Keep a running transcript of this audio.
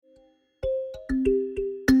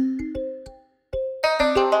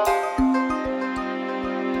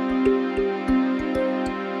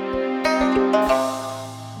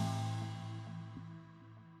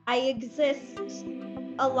exist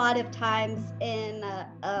a lot of times in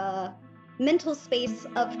a mental space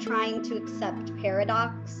of trying to accept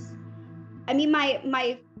paradox. I mean,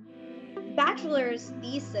 my bachelor's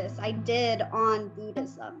thesis I did on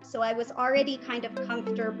Buddhism, so I was already kind of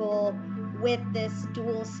comfortable with this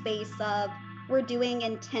dual space of we're doing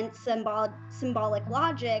intense symbolic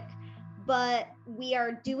logic, but we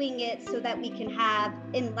are doing it so that we can have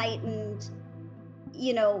enlightened,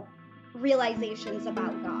 realizations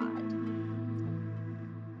about God.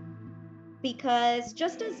 Because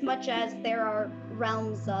just as much as there are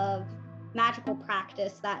realms of magical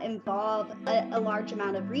practice that involve a large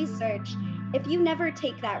amount of research, if you never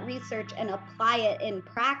take that research and apply it in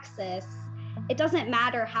praxis, it doesn't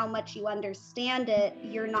matter how much you understand it,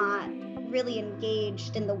 you're not really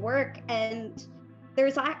engaged in the work, and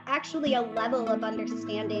there's actually a level of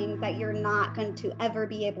understanding that you're not going to ever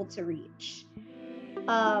be able to reach.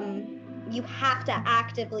 You have to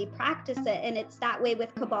actively practice it, and it's that way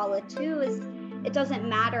with Kabbalah too. Is it doesn't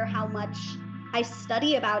matter how much I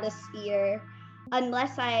study about a sphere,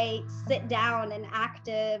 unless I sit down in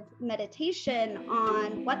active meditation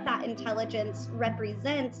on what that intelligence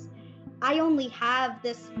represents, I only have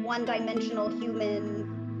this one-dimensional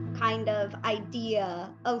human kind of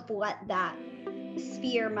idea of what that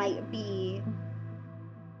sphere might be.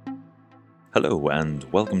 Hello and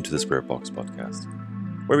welcome to the Spirit Box podcast,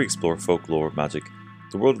 where we explore folklore, magic,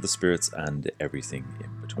 the world of the spirits, and everything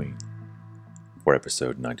in between. For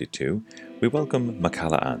episode 92, we welcome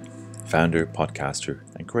Michala Ann, founder, podcaster,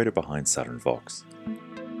 and creator behind Saturn Vox,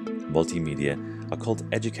 multimedia, occult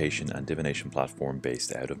education and divination platform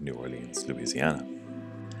based out of New Orleans, Louisiana.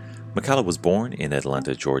 Michala was born in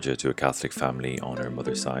Atlanta, Georgia, to a Catholic family on her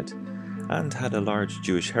mother's side, and had a large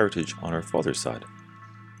Jewish heritage on her father's side.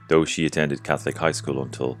 Though she attended Catholic high school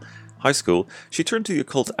until high school, she turned to the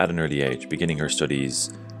occult at an early age, beginning her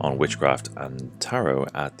studies on witchcraft and tarot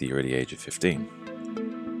at the early age of 15.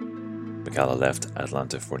 Michala left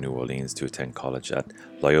Atlanta for New Orleans to attend college at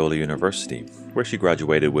Loyola University, where she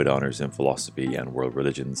graduated with honors in philosophy and world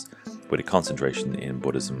religions, with a concentration in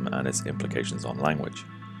Buddhism and its implications on language.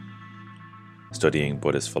 Studying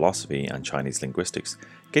Buddhist philosophy and Chinese linguistics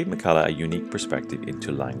gave Michala a unique perspective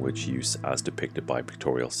into language use as depicted by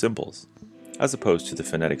pictorial symbols, as opposed to the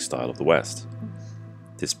phonetic style of the West.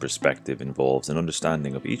 This perspective involves an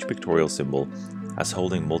understanding of each pictorial symbol as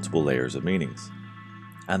holding multiple layers of meanings,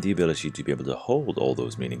 and the ability to be able to hold all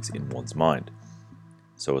those meanings in one's mind,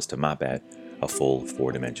 so as to map out a full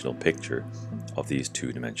four-dimensional picture of these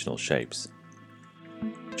two-dimensional shapes.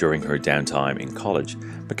 During her downtime in college,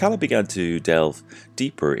 Michala began to delve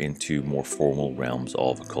deeper into more formal realms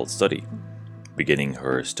of occult study, beginning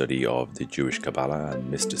her study of the Jewish Kabbalah and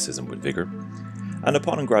mysticism with vigor, and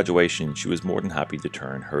upon graduation she was more than happy to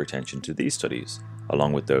turn her attention to these studies,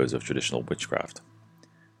 along with those of traditional witchcraft.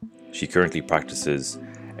 She currently practices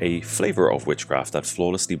a flavour of witchcraft that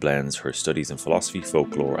flawlessly blends her studies in philosophy,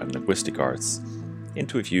 folklore and linguistic arts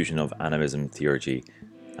into a fusion of animism, theurgy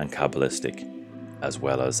and Kabbalistic, as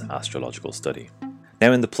well as astrological study.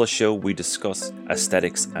 Now in the Plus Show we discuss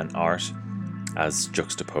aesthetics and art as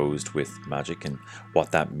juxtaposed with magic and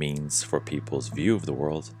what that means for people's view of the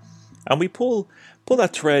world. And we pull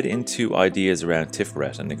that thread into ideas around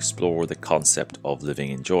Tiferet and explore the concept of living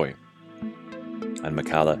in joy. And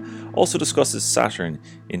Michala also discusses Saturn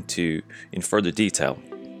in further detail.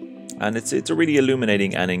 And it's a really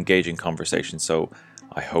illuminating and engaging conversation, so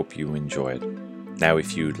I hope you enjoy it. Now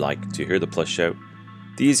if you'd like to hear the Plus Show,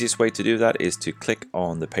 the easiest way to do that is to click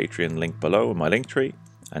on the Patreon link below in my link tree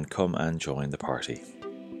and come and join the party.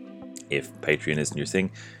 If Patreon isn't your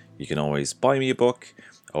thing, you can always buy me a book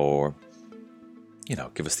or,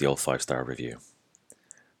 give us the old 5-star review.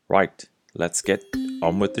 Right, let's get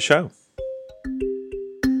on with the show.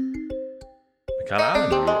 Michala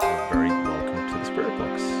Ann, you are very welcome to the Spirit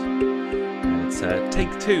Box. And it's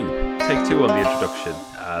take two on the introduction,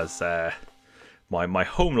 as my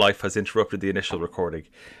home life has interrupted the initial recording.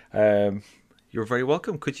 You're very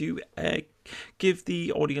welcome. Could you give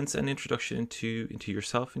the audience an introduction into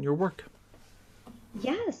yourself and your work?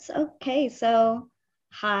 Yes. Okay. So,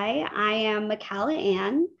 hi, I am Michala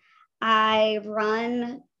Ann. I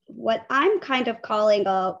run what I'm kind of calling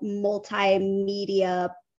a multimedia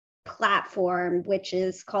platform, which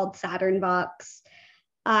is called Saturn Vox.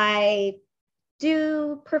 I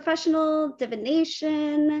do professional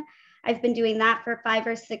divination. I've been doing that for 5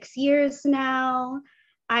 or 6 years now.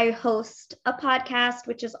 I host a podcast,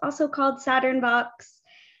 which is also called Saturn Vox.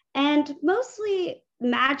 And mostly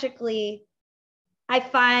magically, I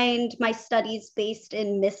find my studies based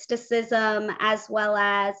in mysticism as well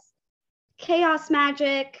as chaos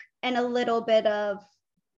magic and a little bit of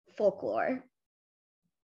folklore.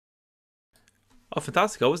 Oh,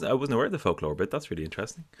 fantastic! I wasn't aware of the folklore bit. That's really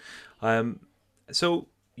interesting. So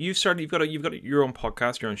you've got your own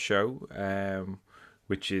podcast, your own show,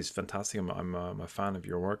 which is fantastic. I'm a fan of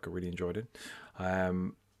your work. I really enjoyed it.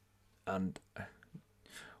 And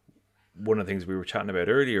one of the things we were chatting about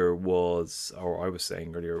earlier was, or I was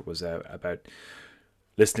saying earlier, was about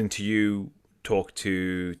listening to you talk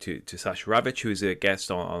to Sasha Ravich, who's a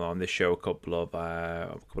guest on this show a couple of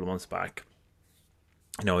months back.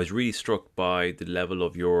 I was really struck by the level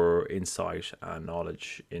of your insight and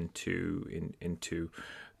knowledge into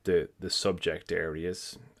the subject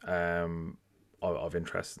areas of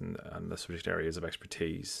interest and the subject areas of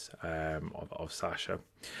expertise of Sasha,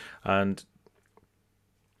 and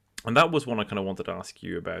that was one I kind of wanted to ask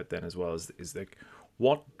you about then as well. Is like,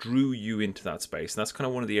 what drew you into that space? And that's kind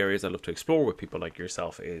of one of the areas I love to explore with people like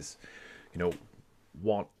yourself. Is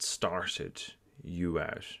what started you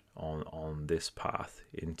out on this path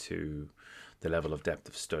into the level of depth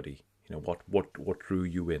of study? What drew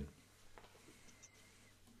you in?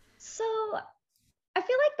 So I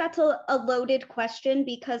feel like that's a loaded question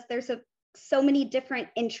because there's so many different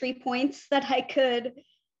entry points that I could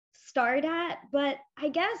start at, but I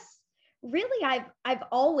guess really I've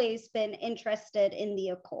always been interested in the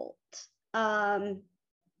occult.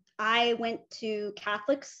 I went to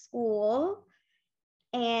Catholic school,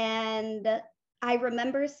 and I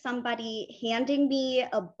remember somebody handing me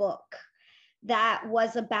a book that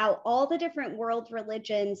was about all the different world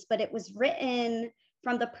religions, but it was written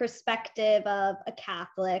from the perspective of a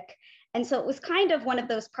Catholic. And so it was kind of one of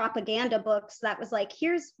those propaganda books that was like,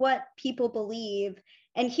 here's what people believe,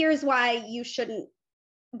 and here's why you shouldn't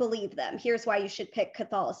believe them. Here's why you should pick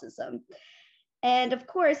Catholicism. And of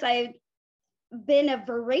course, I've been a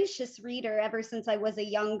voracious reader ever since I was a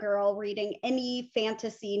young girl, reading any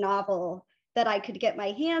fantasy novel that I could get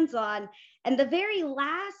my hands on. And the very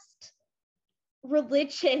last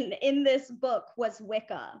religion in this book was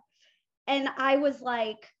Wicca. And I was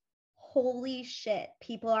like, holy shit,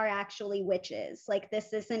 people are actually witches. Like,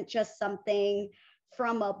 this isn't just something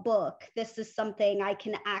from a book. This is something I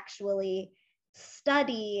can actually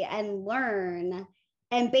study and learn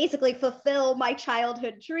and basically fulfill my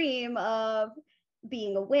childhood dream of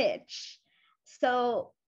being a witch.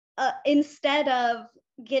 So instead of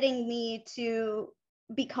getting me to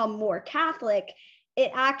become more Catholic,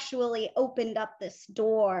 it actually opened up this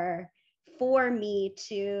door for me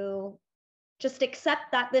to just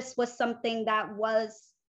accept that this was something that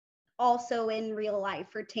was also in real life,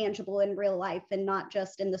 or tangible in real life, and not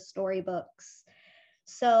just in the storybooks.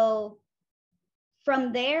 So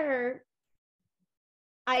from there,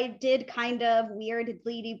 I did kind of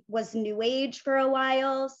weirdly was New Age for a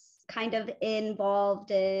while, kind of involved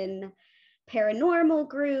in paranormal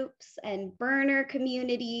groups and burner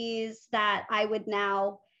communities that I would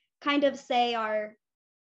now kind of say are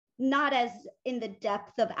not as in the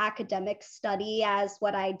depth of academic study as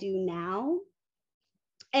what I do now.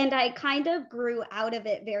 And I kind of grew out of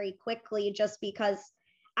it very quickly just because,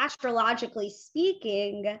 astrologically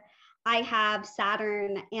speaking, I have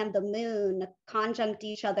Saturn and the moon conjunct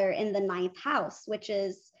each other in the 9th house, which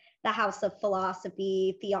is the house of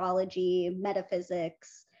philosophy, theology,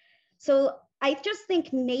 metaphysics. So I just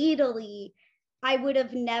think natally, I would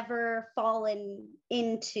have never fallen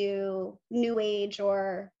into New Age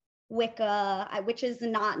or Wicca, which is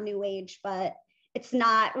not New Age, but it's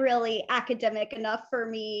not really academic enough for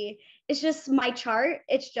me. It's just my chart.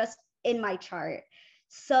 It's just in my chart.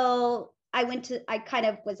 So I kind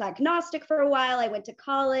of was agnostic for a while. I went to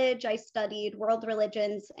college. I studied world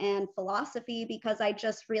religions and philosophy because I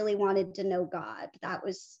just really wanted to know God. It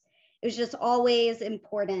was just always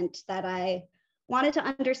important that I wanted to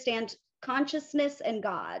understand consciousness and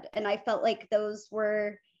God. And I felt like those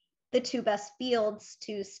were the two best fields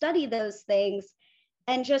to study those things.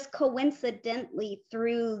 And just coincidentally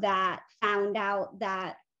through that, found out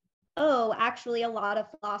that, oh, actually, a lot of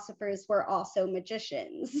philosophers were also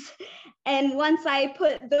magicians. And once I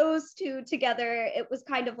put those two together, it was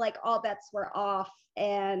kind of like all bets were off.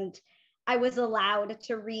 And I was allowed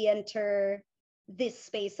to re-enter this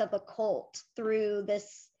space of occult through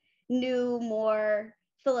this new, more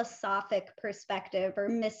philosophic perspective or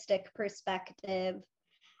mystic perspective.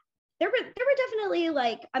 There were definitely,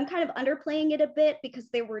 like, I'm kind of underplaying it a bit because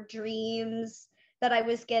there were dreams that I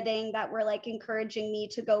was getting that were like encouraging me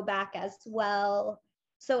to go back as well.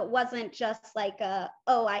 So it wasn't just like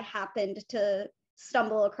oh, I happened to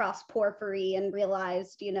stumble across Porphyry and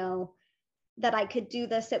realized, that I could do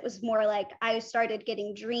this. It was more like I started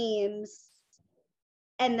getting dreams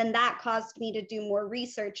And then that caused me to do more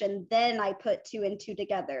research, and then I put two and two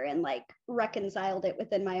together and like reconciled it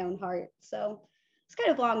within my own heart. So it's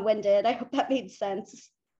kind of long-winded. I hope that made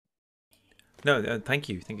sense. No, thank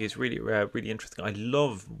you. I think it's really, really interesting. I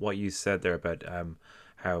love what you said there about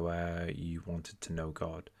how you wanted to know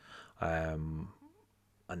God, and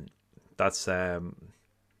that's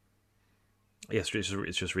yes,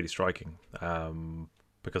 it's just really striking.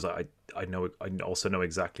 Because I know, I also know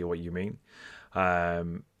exactly what you mean,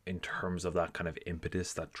 in terms of that kind of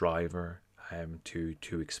impetus, that driver,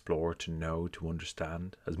 to explore, to know, to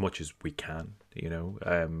understand as much as we can,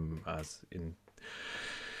 as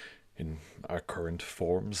in our current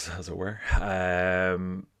forms, as it were.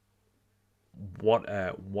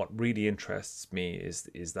 What really interests me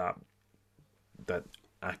is that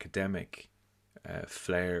academic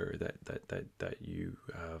flair that you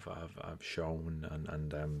have shown,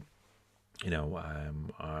 and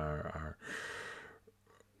are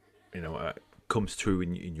comes through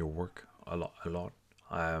in your work a lot.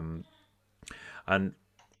 And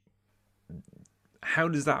how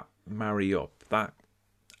does that marry up, that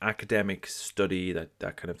academic study,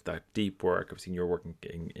 that kind of that deep work? I've seen your work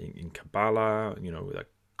in Kabbalah, that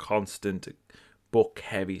constant book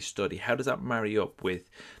heavy study. How does that marry up with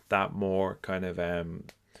that more kind of I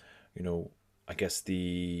guess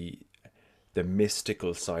the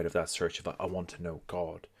mystical side of that search of, I want to know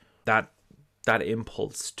God, that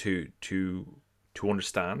impulse to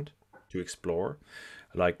understand, to explore,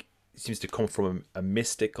 like, it seems to come from a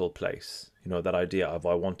mystical place, that idea of,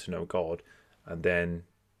 I want to know God, and then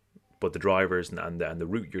but the drivers and the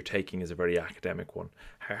route you're taking is a very academic one.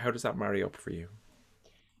 How does that marry up for you?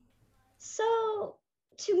 So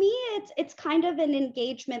to me, it's kind of an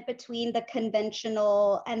engagement between the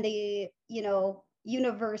conventional and the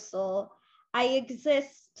universal. I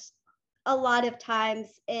exist a lot of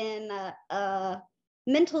times in a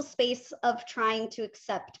mental space of trying to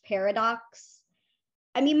accept paradox.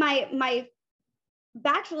 I mean, my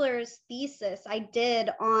bachelor's thesis I did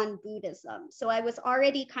on Buddhism, so I was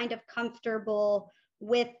already kind of comfortable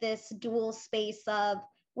with this dual space of,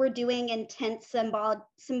 we're doing intense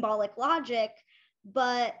symbolic logic,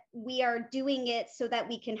 but we are doing it so that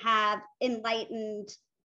we can have enlightened,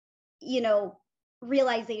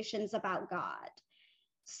 realizations about God.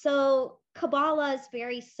 So Kabbalah is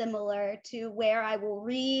very similar to where I will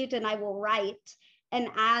read and I will write. And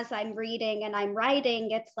as I'm reading and I'm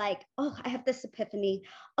writing, it's like, oh, I have this epiphany.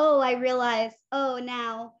 Oh, I realize, oh,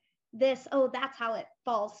 now this, oh, that's how it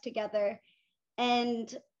falls together.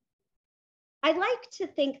 And I like to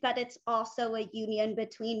think that it's also a union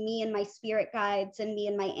between me and my spirit guides and me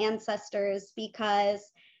and my ancestors, because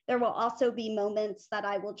there will also be moments that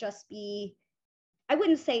I will just be, I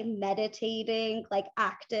wouldn't say meditating, like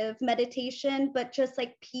active meditation, but just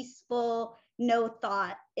like peaceful, no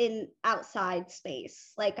thought in outside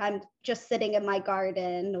space. Like I'm just sitting in my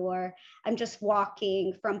garden, or I'm just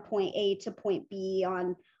walking from point A to point B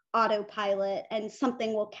on autopilot, and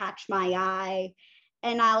something will catch my eye.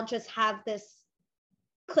 And I'll just have this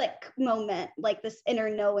click moment, like this inner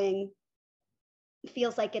knowing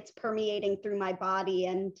feels like it's permeating through my body.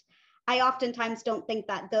 And I oftentimes don't think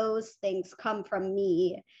that those things come from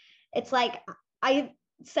me. It's like, I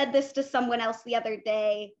said this to someone else the other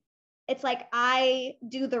day. It's like I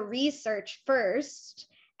do the research first,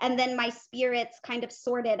 and then my spirits kind of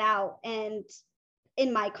sort it out and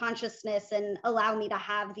in my consciousness and allow me to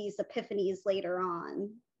have these epiphanies later on.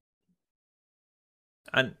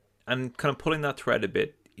 And kind of pulling that thread a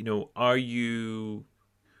bit, are you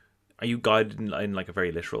guided in like a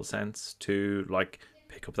very literal sense to like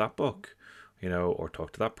pick up that book, or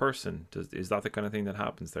talk to that person? Is that the kind of thing that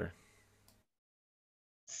happens there?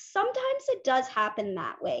 Sometimes it does happen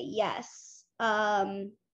that way, yes.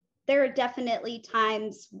 There are definitely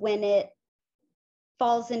times when it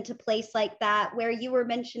falls into place like that, where you were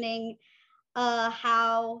mentioning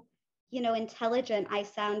how intelligent I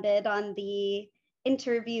sounded on the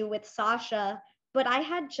interview with Sasha. But I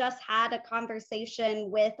had just had a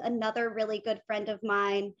conversation with another really good friend of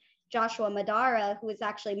mine, Joshua Madara, who was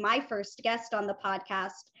actually my first guest on the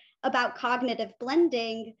podcast, about cognitive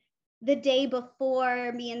blending the day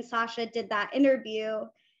before me and Sasha did that interview.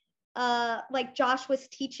 Like Josh was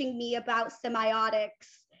teaching me about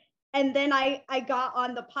semiotics. And then I got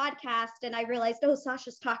on the podcast and I realized, oh,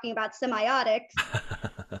 Sasha's talking about semiotics.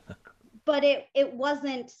 But it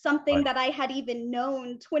wasn't something Right. that I had even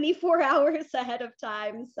known 24 hours ahead of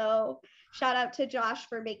time. So shout out to Josh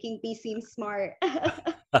for making me seem smart.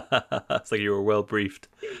 It's like you were well briefed.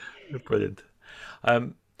 Brilliant.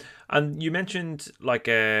 Um, and you mentioned like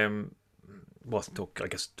well, I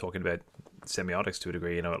guess talking about semiotics to a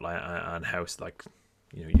degree, like, and how like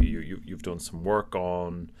you've done some work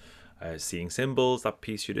on seeing symbols. That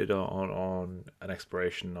piece you did on an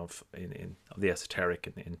exploration of of the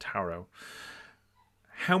esoteric in tarot.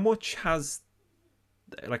 How much has,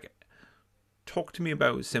 like, talk to me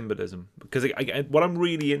about symbolism, because what I'm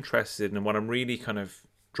really interested in and what I'm really kind of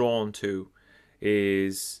drawn to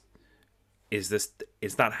is this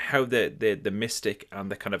is that how the mystic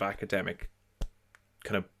and the kind of academic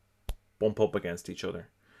kind of bump up against each other,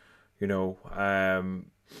 and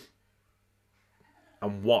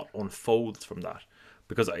what unfolds from that,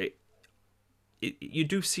 because you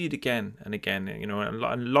do see it again and again, and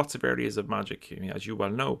lots of areas of magic, as you well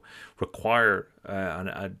know, require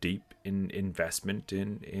a deep investment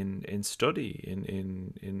in study,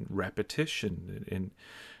 in repetition,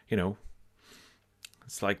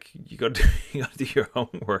 it's like you got to do your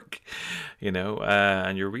homework,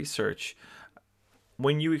 and your research.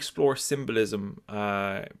 When you explore symbolism,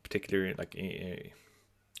 particularly like in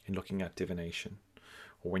looking at divination,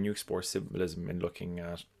 or when you explore symbolism in looking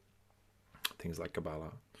at things like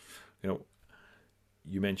Kabbalah,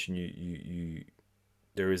 you mentioned you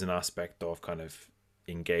there is an aspect of kind of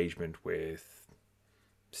engagement with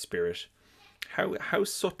spirit. How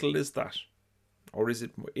subtle is that, or is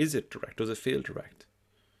it direct? Does it feel direct?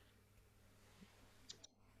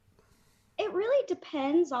 It really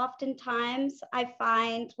depends. Oftentimes, I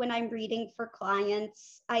find when I'm reading for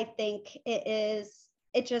clients, I think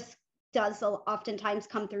it just does oftentimes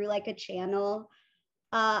come through like a channel.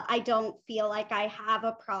 I don't feel like I have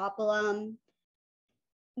a problem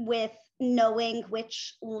with knowing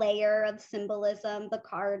which layer of symbolism the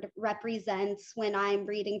card represents when I'm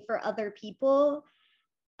reading for other people.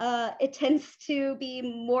 It tends to be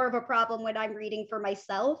more of a problem when I'm reading for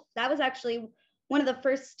myself. That was actually one of the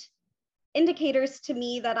first indicators to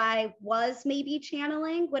me that I was maybe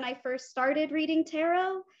channeling when I first started reading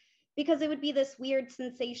tarot, because it would be this weird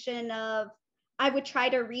sensation of, I would try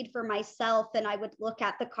to read for myself and I would look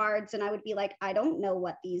at the cards and I would be like, I don't know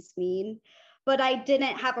what these mean. But I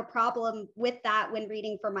didn't have a problem with that when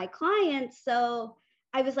reading for my clients. So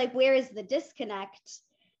I was like, where is the disconnect?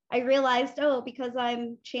 I realized, oh, because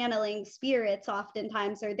I'm channeling spirits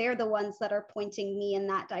oftentimes, or they're the ones that are pointing me in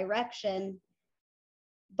that direction.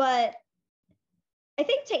 But I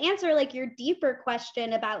think to answer like your deeper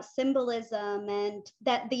question about symbolism and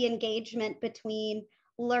that the engagement between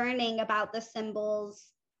learning about the symbols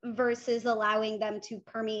versus allowing them to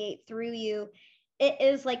permeate through you, it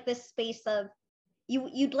is like this space of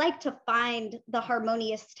you'd like to find the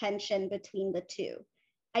harmonious tension between the two,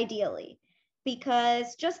 ideally,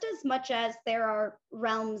 because just as much as there are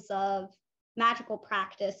realms of magical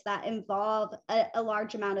practice that involve a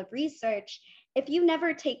large amount of research, if you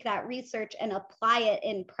never take that research and apply it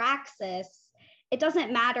in praxis, it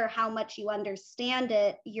doesn't matter how much you understand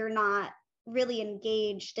it, you're not really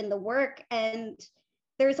engaged in the work. And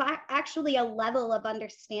there's actually a level of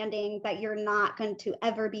understanding that you're not going to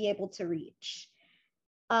ever be able to reach.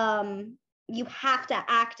 You have to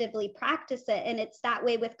actively practice it. And it's that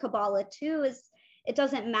way with Kabbalah too, is it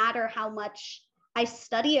doesn't matter how much I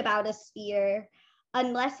study about a sphere,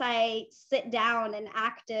 unless I sit down in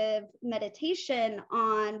active meditation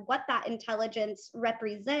on what that intelligence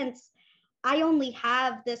represents, I only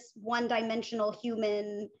have this one-dimensional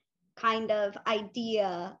human kind of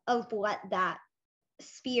idea of what that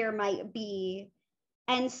sphere might be.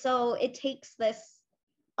 And so it takes this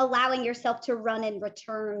allowing yourself to run and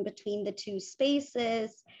return between the two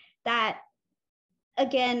spaces that,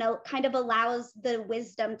 again, kind of allows the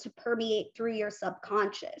wisdom to permeate through your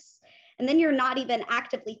subconscious. And then you're not even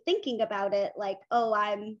actively thinking about it like, oh,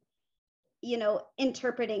 I'm,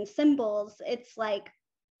 interpreting symbols. It's like,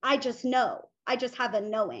 I just know, I just have a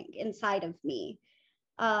knowing inside of me.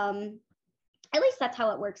 At least that's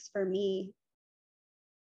how it works for me.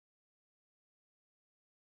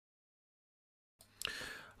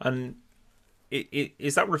 And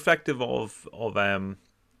is that reflective of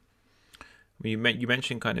you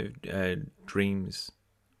mentioned kind of dreams,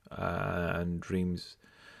 and dreams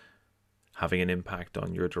having an impact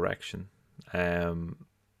on your direction.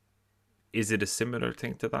 Is it a similar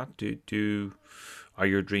thing to that? Are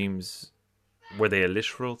your dreams, were they a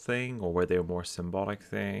literal thing or were they a more symbolic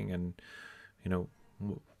thing? And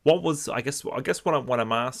what was, I guess what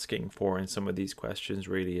I'm asking for in some of these questions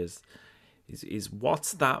really is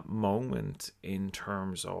what's that moment in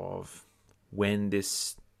terms of when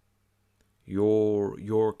this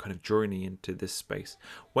your kind of journey into this space,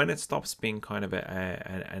 when it stops being kind of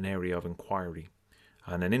an area of inquiry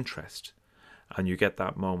and an interest, and you get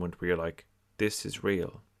that moment where you're like, this is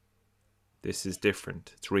real, this is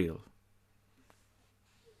different, it's real.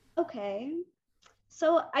 Okay,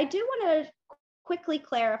 so I do want to quickly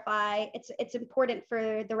clarify, it's important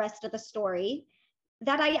for the rest of the story,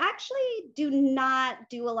 that I actually do not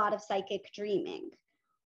do a lot of psychic dreaming.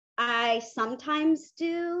 I sometimes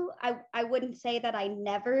do. I wouldn't say that I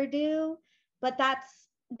never do, but that's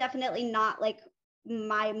definitely not like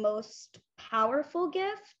my most powerful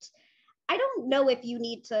gift. I don't know if you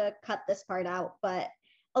need to cut this part out, but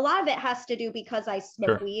a lot of it has to do because I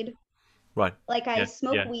smoke Sure. weed. Right. Like I Yeah.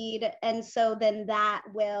 smoke Yeah. weed, and so then that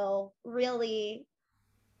will really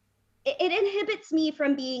it inhibits me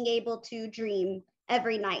from being able to dream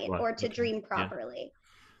every night Right. or to Okay. dream Yeah. properly.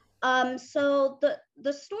 So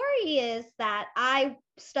the story is that I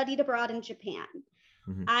studied abroad in Japan.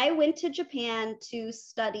 Hmm. I went to Japan to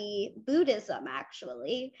study Buddhism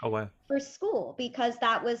actually Oh wow. for school because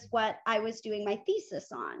that was what I was doing my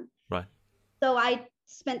thesis on. Right. So I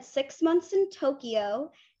spent 6 months in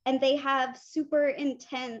Tokyo, and they have super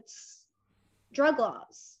intense drug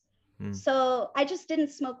laws. Mm. So I just didn't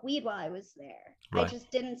smoke weed while I was there. I Right. just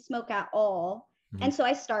didn't smoke at all. Hmm. And so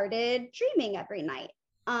I started dreaming every night.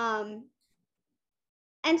 Um,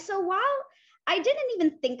 and so while I didn't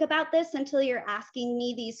even think about this until you're asking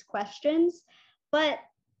me these questions, but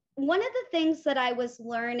one of the things that I was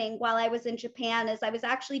learning while I was in Japan is I was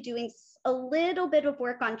actually doing a little bit of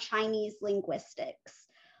work on Chinese linguistics.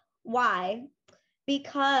 Why?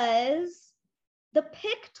 Because the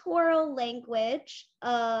pictorial language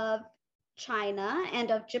of China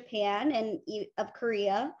and of Japan and of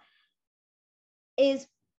Korea is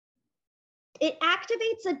it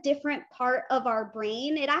activates a different part of our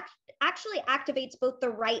brain. It actually activates both the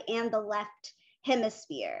right and the left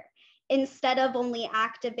hemisphere instead of only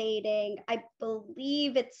activating, I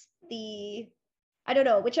believe it's I don't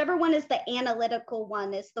know, whichever one is the analytical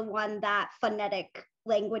one is the one that phonetic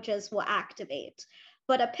languages will activate.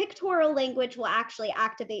 But a pictorial language will actually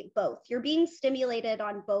activate both. You're being stimulated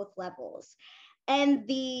on both levels. And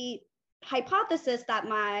the hypothesis that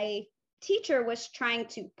my teacher was trying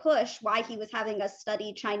to push why he was having us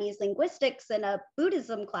study Chinese linguistics in a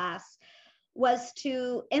Buddhism class was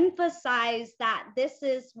to emphasize that this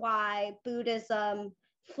is why Buddhism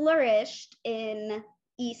flourished in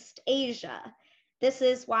East Asia. This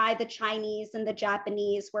is why the Chinese and the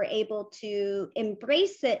Japanese were able to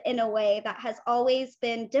embrace it in a way that has always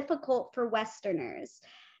been difficult for Westerners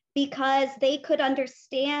because they could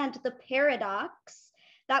understand the paradox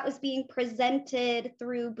that was being presented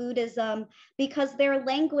through Buddhism because their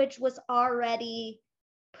language was already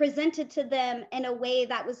presented to them in a way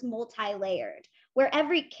that was multi-layered, where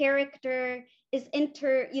every character is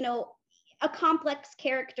a complex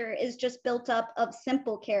character is just built up of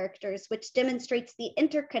simple characters, which demonstrates the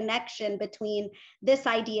interconnection between this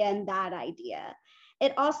idea and that idea.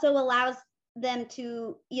 It also allows them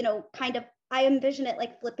to, kind of, I envision it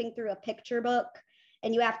like flipping through a picture book,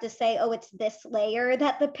 and you have to say, oh, it's this layer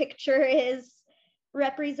that the picture is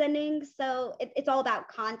representing. So it's all about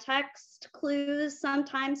context clues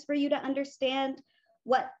sometimes for you to understand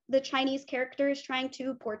what the Chinese character is trying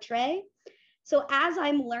to portray. So as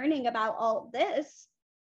I'm learning about all this,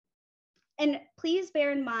 and please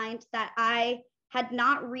bear in mind that I had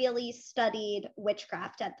not really studied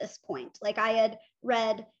witchcraft at this point. Like I had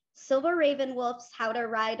read Silver Ravenwolf's How to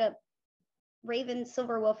Ride a Raven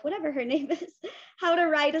Silverwolf, whatever her name is, How to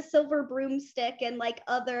Ride a Silver Broomstick, and like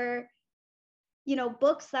other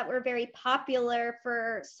books that were very popular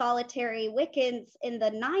for solitary Wiccans in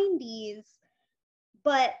the 90s.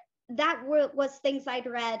 But that was things I'd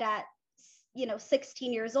read at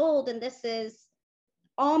 16 years old, and this is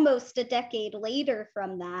almost a decade later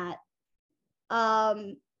from that.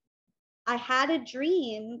 I had a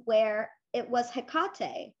dream where it was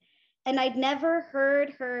Hecate, and I'd never heard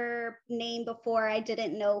her name before. I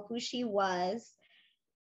didn't know who she was.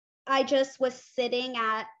 I just was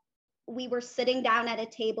we were sitting down at a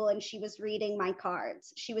table, and she was reading my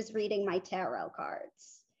cards. She was reading my tarot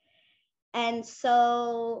cards. And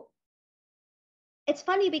so it's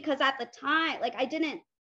funny because at the time, like I didn't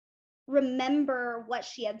remember what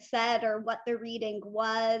she had said or what the reading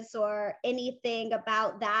was or anything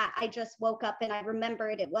about that. I just woke up and I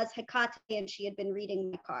remembered it was Hecate and she had been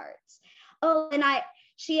reading my cards. Oh, and I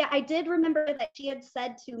did remember that she had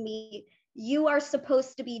said to me, you are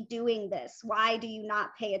supposed to be doing this. Why do you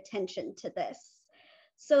not pay attention to this?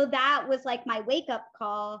 So that was like my wake up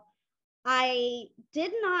call. I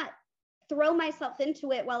did not throw myself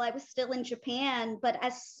into it while I was still in Japan, but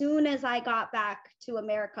as soon as I got back to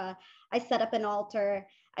America, I set up an altar.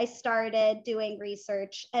 I started doing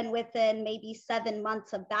research, and within maybe 7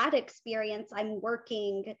 months of that experience, I'm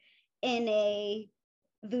working in a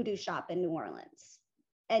voodoo shop in New Orleans.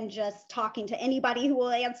 and just talking to anybody who will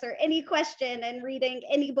answer any question and reading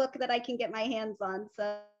any book that I can get my hands on.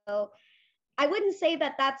 So I wouldn't say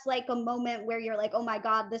that that's like a moment where you're like, oh my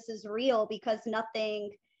God, this is real, because nothing,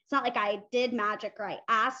 it's not like I did magic or I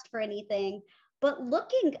asked for anything. But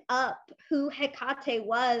looking up who Hecate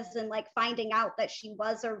was and like finding out that she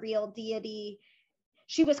was a real deity,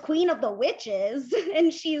 she was queen of the witches,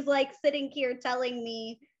 and she's like sitting here telling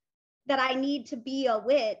me that I need to be a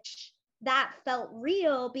witch, that felt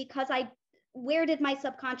real, because where did my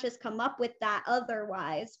subconscious come up with that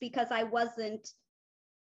otherwise? Because I wasn't,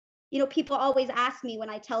 people always ask me when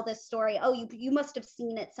I tell this story, oh, you must have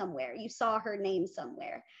seen it somewhere. You saw her name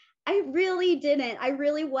somewhere. I really didn't. I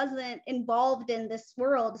really wasn't involved in this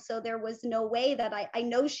world. So there was no way that I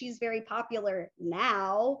know she's very popular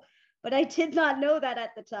now, but I did not know that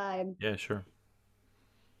at the time. Yeah, sure.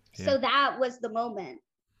 Yeah. So that was the moment.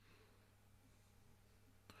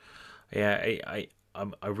 Yeah,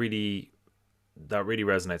 I really, that really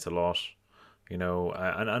resonates a lot,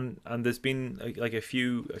 and there's been like a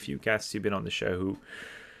few guests who've been on the show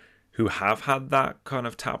who have had that kind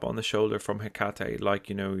of tap on the shoulder from Hecate, like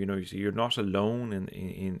you're not alone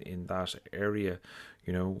in that area,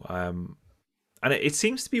 and it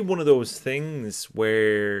seems to be one of those things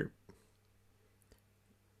where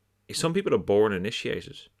some people are born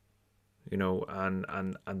initiated,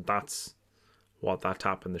 and that's what that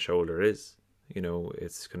tap on the shoulder is.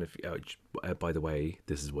 It's kind of by the way,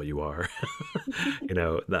 this is what you are.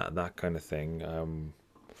 that kind of thing.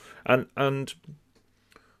 And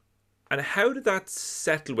how did that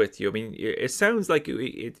settle with you? I mean, it sounds like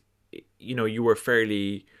you were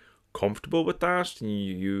fairly comfortable with that, and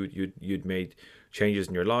you'd made changes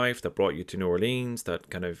in your life that brought you to New Orleans, that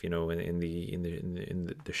kind of in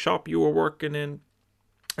the shop you were working in.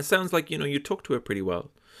 It sounds like you took to it pretty well.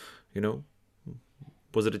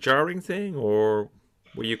 Was it a jarring thing, or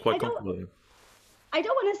were you quite comfortable? I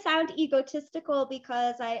don't want to sound egotistical,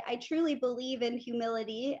 because I truly believe in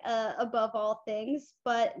humility above all things.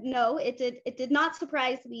 But no, it did not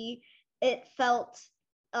surprise me. It felt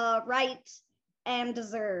right and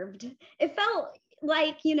deserved. It felt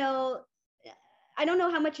like, I don't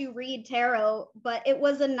know how much you read tarot, but it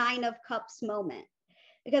was a 9 of Cups moment,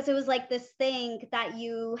 because it was like this thing that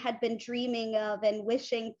you had been dreaming of and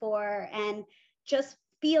wishing for, and just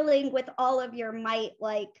feeling with all of your might,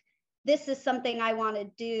 like, this is something I want to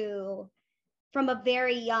do from a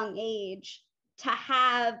very young age. To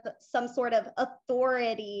have some sort of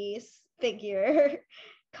authority figure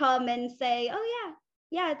come and say, oh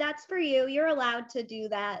yeah, that's for you. You're allowed to do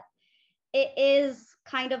that. It is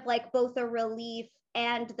kind of like both a relief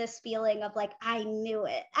and this feeling of like, I knew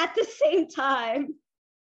it at the same time.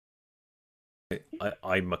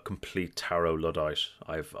 I'm a complete tarot Luddite.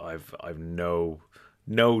 I've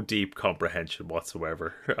no deep comprehension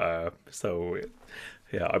whatsoever. So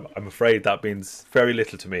yeah, I'm afraid that means very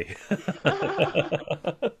little to me.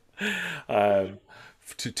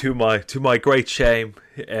 To my great shame,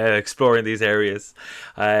 exploring these areas.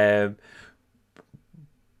 But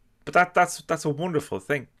that's a wonderful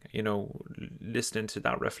thing, listening to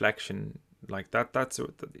that reflection like that. That's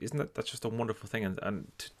just a wonderful thing, and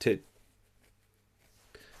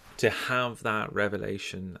to have that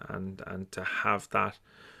revelation and to have that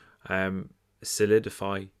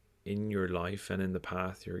solidify in your life and in the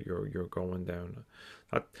path you're going down.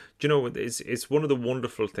 That it's one of the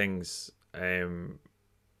wonderful things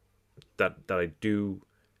that I do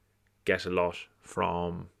get a lot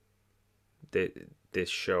from this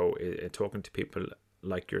show, talking to people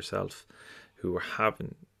like yourself who are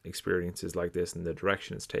having experiences like this, and the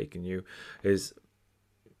direction it's taken you, is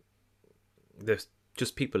there's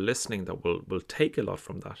just people listening that will take a lot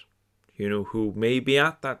from that, who may be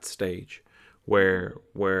at that stage where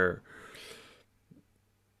a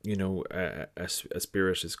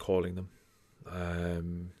spirit is calling them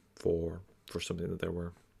for something that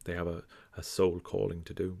they have a soul calling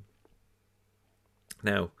to do.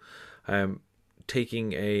 Now,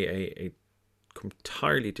 taking a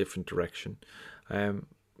entirely different direction, and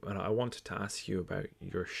I wanted to ask you about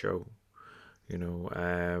your show,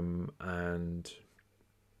 and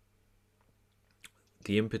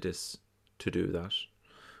the impetus to do that,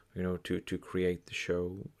 to create the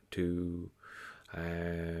show, to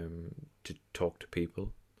talk to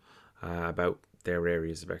people about their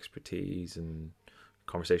areas of expertise and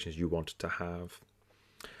conversations you wanted to have.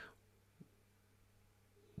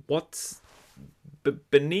 What's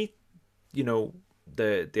beneath,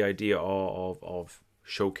 the idea of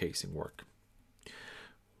showcasing work?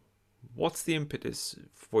 What's the impetus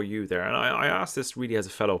for you there? And I ask this really as a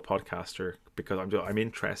fellow podcaster, because I'm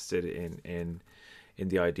interested in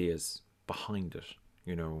the ideas behind it.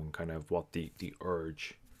 and kind of what the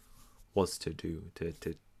urge was to do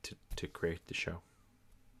to create the show?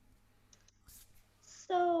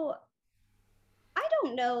 So I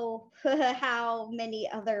don't know how many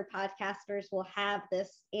other podcasters will have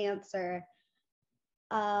this answer.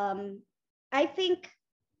 Um, I think,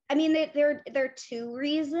 I mean, there are two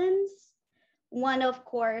reasons. One, of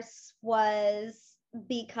course, was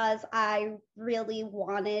because I really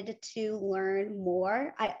wanted to learn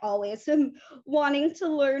more. I always am wanting to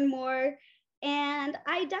learn more. And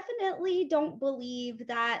I definitely don't believe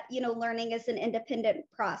that, learning is an independent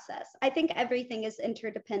process. I think everything is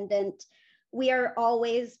interdependent. We are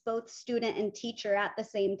always both student and teacher at the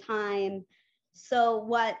same time. So,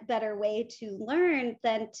 what better way to learn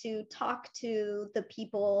than to talk to the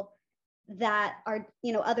people that are,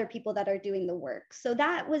 other people that are doing the work? So,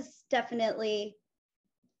 that was definitely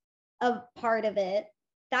a part of it.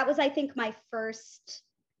 That was, I think, my first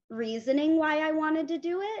reasoning why I wanted to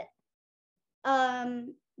do it.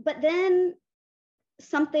 But then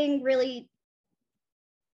something really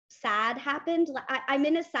sad happened. I'm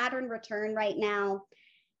in a Saturn return right now.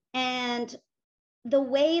 And the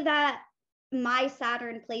way that my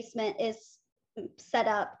Saturn placement is set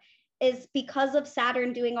up is because of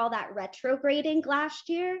Saturn doing all that retrograding last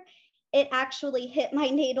year, it actually hit my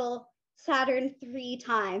natal Saturn 3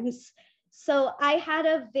 times. So I had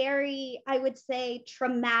a very, I would say,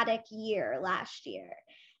 traumatic year last year.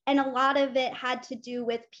 And a lot of it had to do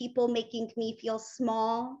with people making me feel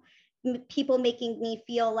small, people making me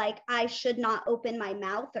feel like I should not open my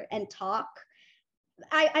mouth and talk.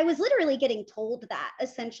 I was literally getting told that.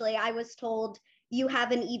 Essentially, I was told, you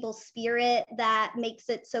have an evil spirit that makes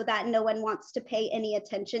it so that no one wants to pay any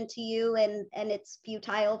attention to you, and it's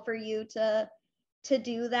futile for you to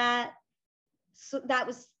do that. So that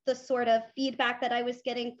was the sort of feedback that I was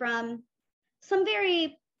getting from some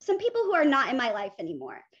people who are not in my life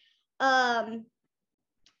anymore.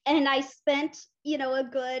 And I spent, a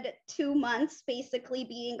good 2 months basically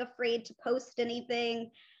being afraid to post anything.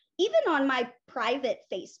 Even on my private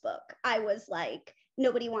Facebook, I was like,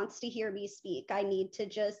 nobody wants to hear me speak. I need to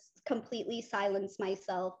just completely silence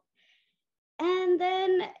myself. And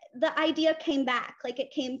then the idea came back, like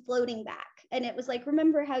it came floating back. And it was like,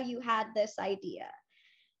 remember how you had this idea?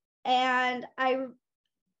 And I'm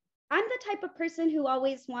the type of person who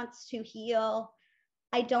always wants to heal.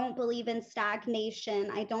 I don't believe in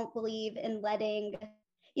stagnation. I don't believe in letting,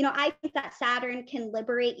 I think that Saturn can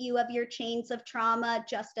liberate you of your chains of trauma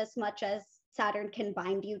just as much as Saturn can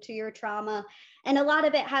bind you to your trauma. And a lot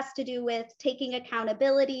of it has to do with taking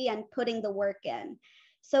accountability and putting the work in.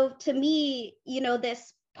 So to me,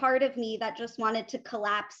 this part of me that just wanted to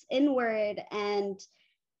collapse inward and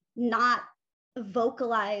not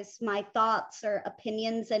vocalize my thoughts or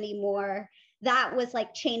opinions anymore, that was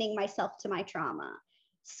like chaining myself to my trauma.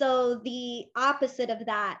 So the opposite of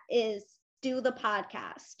that is do the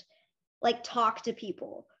podcast, like talk to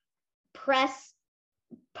people, press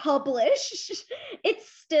publish. It's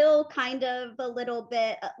still kind of a little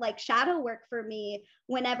bit like shadow work for me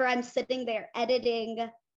whenever I'm sitting there editing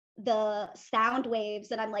the sound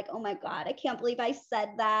waves and I'm like, oh my God, I can't believe I said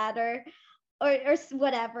that, or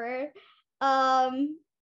whatever. And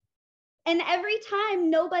every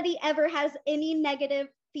time nobody ever has any negative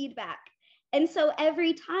feedback. And so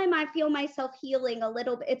every time I feel myself healing a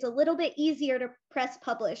little bit, it's a little bit easier to press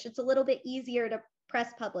publish. It's a little bit easier to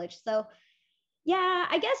press publish. So yeah,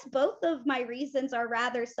 I guess both of my reasons are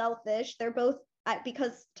rather selfish. They're both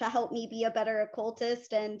because to help me be a better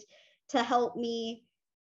occultist and to help me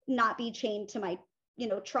not be chained to my,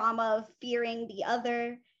 trauma of fearing the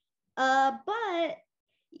other. But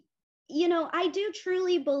I do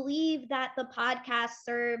truly believe that the podcast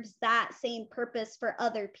serves that same purpose for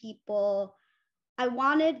other people. I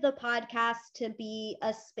wanted the podcast to be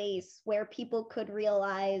a space where people could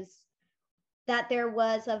realize that there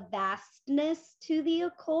was a vastness to the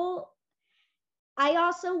occult. I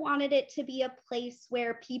also wanted it to be a place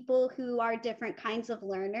where people who are different kinds of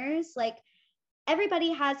learners, like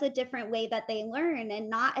everybody has a different way that they learn, and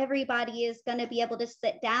not everybody is going to be able to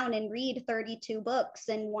sit down and read 32 books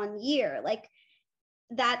in 1 year. Like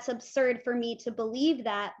that's absurd for me to believe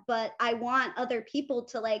that, but I want other people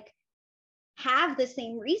to like have the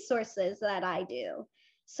same resources that I do.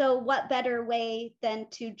 So what better way than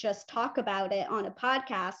to just talk about it on a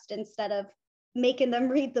podcast instead of making them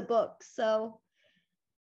read the book? So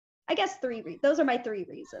I guess those are my 3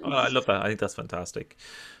 reasons. Oh, I love that. I think that's fantastic.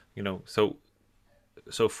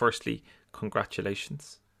 So firstly,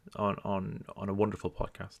 congratulations on a wonderful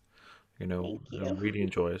podcast. Thank I you. really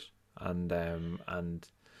enjoy it, and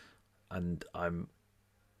I'm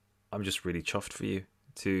just really chuffed for you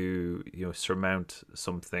to surmount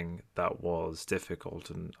something that was difficult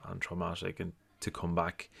and traumatic, and to come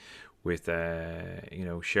back with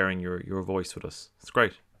sharing your voice with us. It's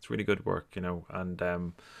great. It's really good work, and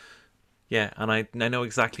yeah, and I know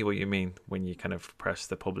exactly what you mean when you kind of press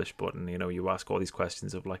the publish button. You ask all these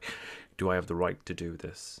questions of like, do I have the right to do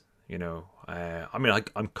this? I mean,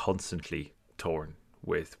 I'm constantly torn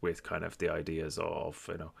with kind of the ideas of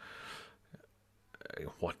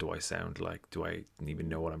what do I sound like? Do I even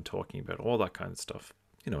know what I'm talking about? All that kind of stuff.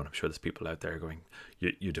 And I'm sure there's people out there going,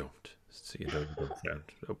 you don't. So you don't sound.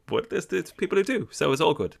 But there's people who do. So it's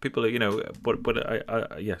all good. People, but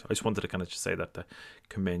I just wanted to kind of just say that, to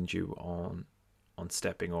commend you on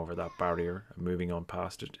stepping over that barrier and moving on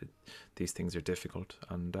past it. These things are difficult,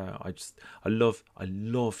 and I love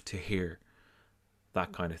to hear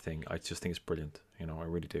that kind of thing. I just think it's brilliant. I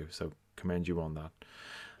really do. So commend you on that.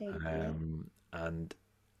 Thank you. And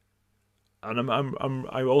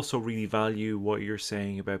I also really value what you're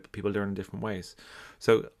saying about people learning different ways.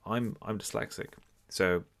 So I'm dyslexic.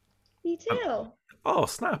 So Me too. oh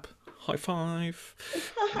snap, high five.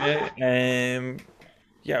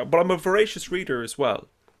 Yeah, but I'm a voracious reader as well.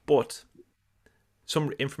 But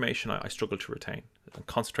some information I struggle to retain, and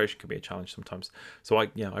concentration can be a challenge sometimes. So I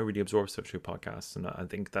really absorb stuff through podcasts, and I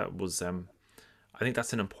think I think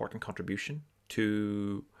that's an important contribution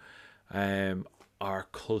to our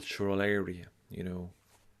cultural area.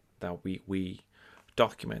 That we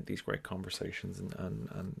document these great conversations,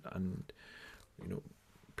 and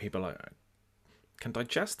people can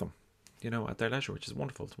digest them, at their leisure, which is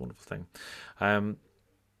wonderful. It's a wonderful thing.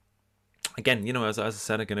 Again, as I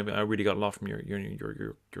said again, I really got a lot from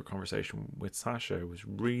your conversation with Sasha. It was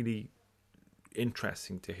really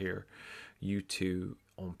interesting to hear you two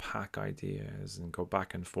unpack ideas and go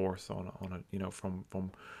back and forth on it, from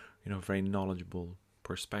a very knowledgeable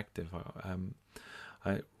perspective.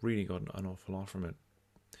 I really got an awful lot from it.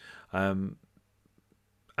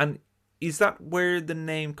 And is that where the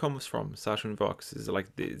name comes from, Saturn Vox? Is it like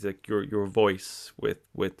your voice with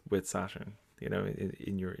Saturn,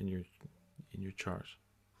 in your chart?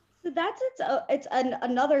 So that's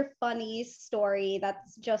another funny story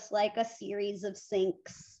that's just like a series of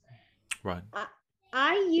syncs. Right.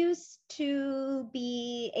 I used to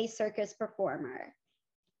be a circus performer.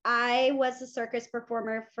 I was a circus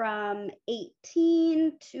performer from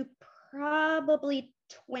 18 to probably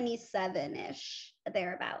 27-ish,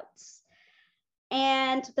 thereabouts.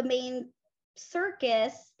 And the main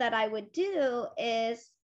circus that I would do is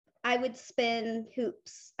I would spin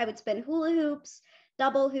hoops. I would spin hula hoops,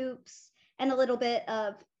 double hoops, and a little bit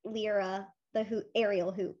of lyra, the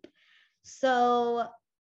aerial hoop. So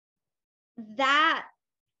that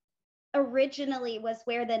originally was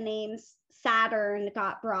where the name Saturn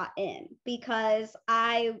got brought in, because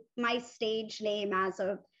my stage name as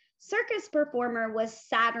a circus performer was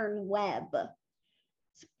Saturn Webb.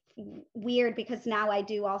 It's weird because now I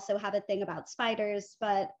do also have a thing about spiders,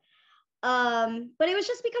 but it was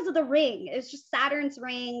just because of the ring. It was just Saturn's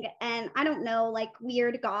ring, and I don't know, like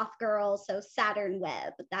weird goth girl, so Saturn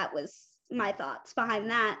Webb. That was my thoughts behind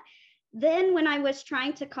that. Then when I was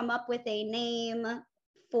trying to come up with a name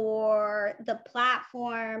for the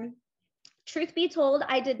platform, truth be told,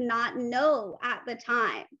 I did not know at the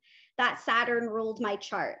time that Saturn ruled my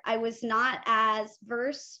chart. I was not as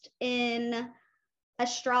versed in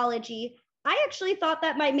astrology. I actually thought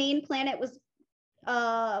that my main planet was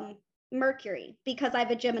Mercury, because I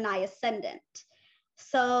have a Gemini ascendant.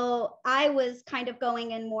 So I was kind of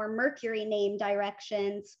going in more Mercury name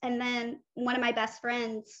directions. And then one of my best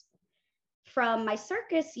friends from my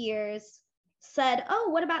circus years said, "Oh,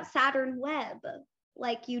 what about Saturn Webb,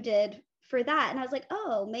 like you did for that?" And I was like,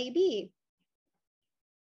 "Oh, maybe."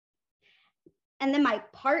 And then my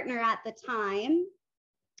partner at the time,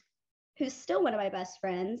 who's still one of my best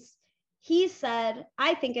friends, he said,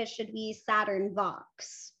 "I think it should be Saturn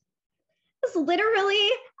Vox." It was literally,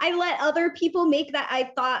 I let other people make that.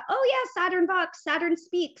 I thought, oh yeah, Saturn Vox, Saturn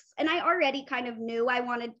Speaks. And I already kind of knew I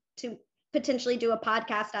wanted to potentially do a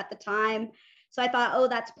podcast at the time. So I thought, oh,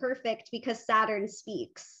 that's perfect because Saturn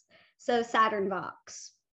speaks. So Saturn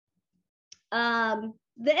Vox.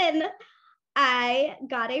 Then I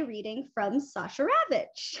got a reading from Sasha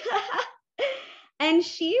Ravitch. And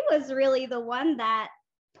she was really the one that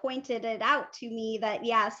pointed it out to me that,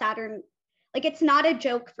 yeah, Saturn, like, it's not a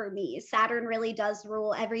joke for me. Saturn really does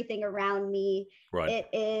rule everything around me. Right.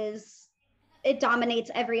 It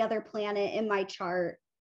dominates every other planet in my chart.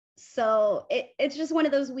 So it's just one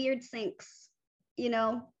of those weird syncs, you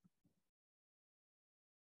know?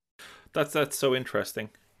 That's so interesting.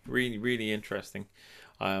 Really, really interesting.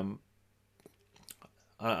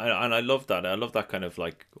 And I love that. I love that kind of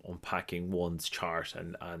like unpacking one's chart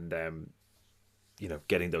and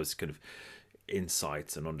getting those kind of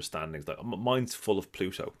insights and understandings. Like mine's full of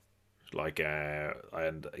Pluto, like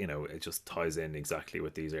and it just ties in exactly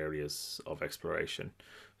with these areas of exploration.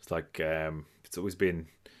 It's like it's always been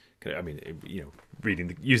I mean,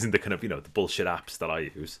 using the kind of the bullshit apps that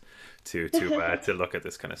I use to to look at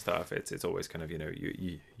this kind of stuff. It's always kind of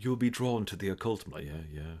you'll be drawn to the occult. I'm like,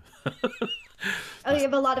 yeah. Oh, you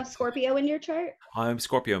have a lot of Scorpio in your chart? I'm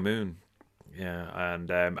Scorpio Moon. Yeah, and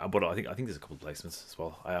but I think there's a couple of placements as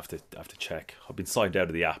well. I have to check. I've been signed out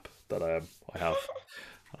of the app that I have.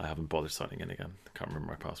 I haven't bothered signing in again. I can't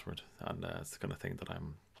remember my password, and it's the kind of thing that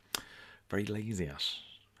I'm very lazy at.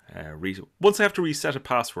 Once I have to reset a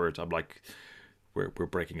password, I'm like, we're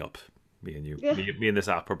breaking up. Me and you, me and this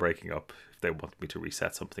app are breaking up. If they want me to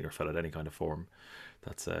reset something or fill out any kind of form,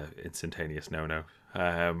 that's instantaneous no.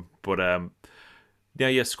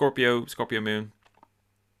 Yeah, Scorpio Moon.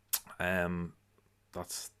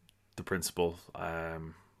 That's the principle.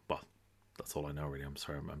 Well, that's all I know really. I'm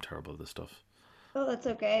sorry, I'm terrible at this stuff. Oh, that's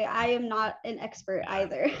okay. I am not an expert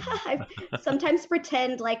either. I sometimes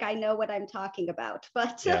pretend like I know what I'm talking about,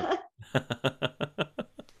 but Yeah.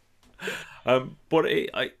 But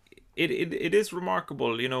it is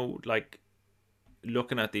remarkable, like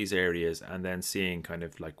looking at these areas and then seeing kind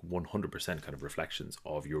of like 100% kind of reflections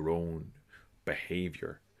of your own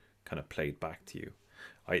behavior kind of played back to you.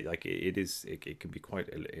 It can be quite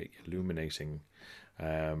illuminating,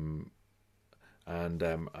 and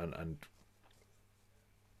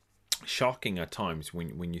shocking at times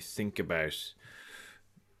when you think about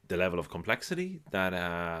the level of complexity that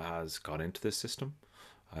has gone into this system.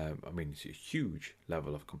 I mean, it's a huge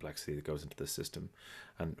level of complexity that goes into this system,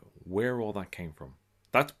 and where all that came from.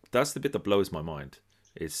 That's the bit that blows my mind.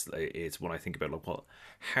 It's when I think about like, well,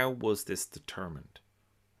 how was this determined?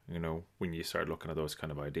 When you start looking at those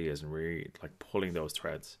kind of ideas and really like pulling those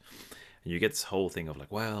threads, and you get this whole thing of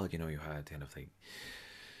like, well, you had kind of the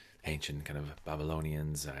ancient kind of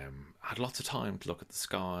Babylonians had lots of time to look at the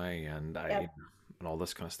sky and and all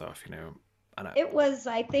this kind of stuff, And it was,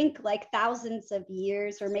 I think, like thousands of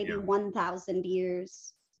years or maybe 1,000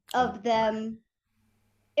 years of them.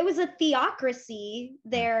 It was a theocracy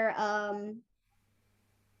there.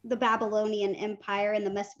 The Babylonian Empire and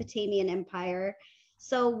the Mesopotamian Empire.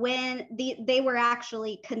 So when they were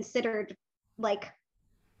actually considered like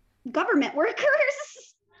government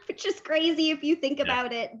workers, which is crazy if you think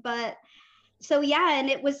about it. But so yeah, and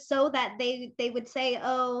it was so that they would say,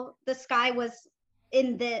 oh, the sky was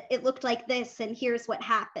it looked like this, and here's what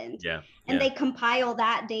happened. And they compile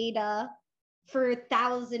that data for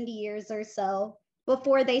 1,000 years or so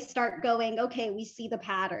before they start going, okay, we see the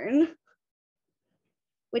pattern,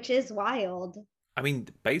 which is wild. I mean,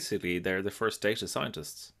 basically, they're the first data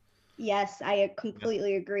scientists. Yes, I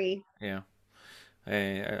completely agree. Yeah.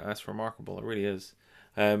 That's remarkable. It really is.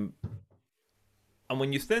 And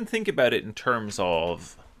when you then think about it in terms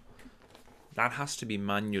of that has to be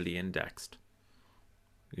manually indexed,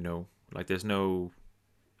 like there's no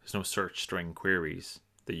search string queries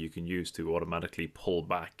that you can use to automatically pull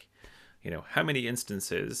back. How many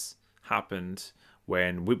instances happened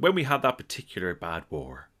when we had that particular bad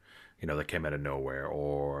war, that came out of nowhere,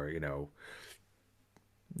 or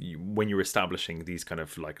when you're establishing these kind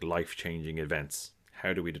of like life-changing events,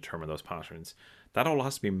 how do we determine those patterns? That all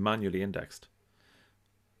has to be manually indexed.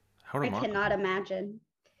 How remarkable. I cannot imagine.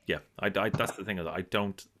 Yeah, I that's the thing. I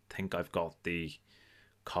don't think I've got the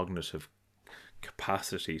cognitive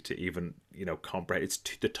capacity to even comprehend.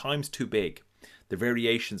 The time's too big. The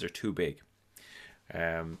variations are too big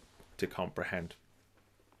to comprehend.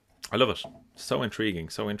 I love it. So intriguing,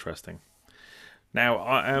 so interesting. Now,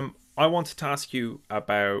 I wanted to ask you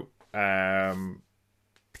about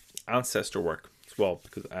ancestor work as well,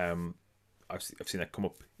 because I've seen that come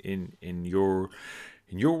up in your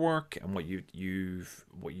work and what you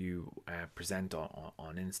present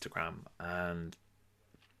on Instagram, and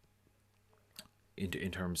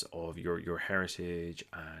in terms of your heritage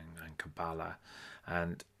and Kabbalah,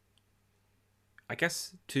 and I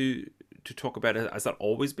guess to talk about it, has that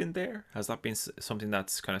always been there? Has that been something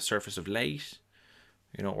that's kind of surfaced of late,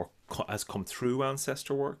 or has come through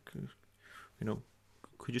ancestor work?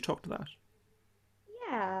 Could you talk to that?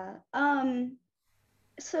 Yeah.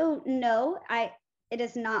 So no, it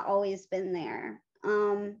has not always been there.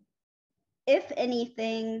 If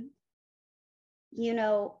anything,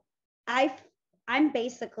 I'm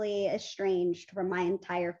basically estranged from my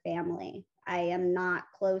entire family. I am not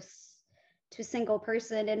close to a single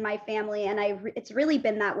person in my family, and it's really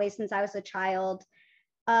been that way since I was a child.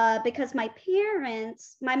 Because my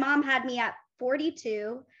mom had me at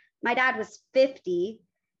 42. My dad was 50.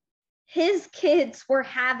 His kids were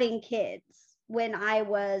having kids when I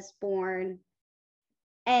was born.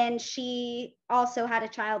 And she also had a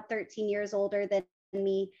child 13 years older than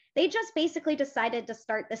me. They just basically decided to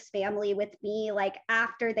start this family with me, like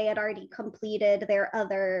after they had already completed their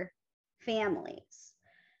other families.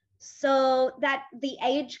 So that the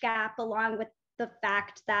age gap, along with the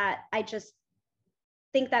fact that I just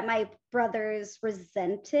think that my brothers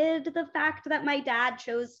resented the fact that my dad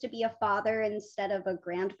chose to be a father instead of a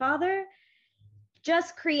grandfather,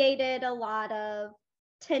 just created a lot of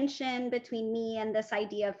tension between me and this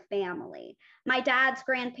idea of family. My dad's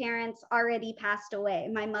grandparents already passed away.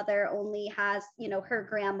 My mother only has, her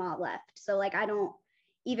grandma left. So like I don't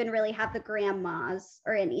even really have the grandmas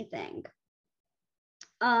or anything.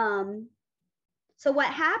 So what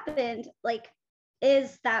happened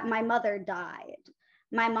is that my mother died.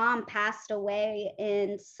 My mom passed away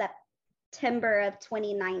in September of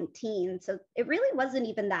 2019. So it really wasn't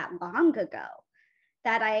even that long ago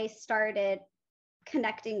that I started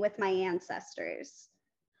connecting with my ancestors.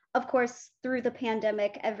 Of course, through the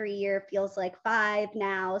pandemic, every year feels like 5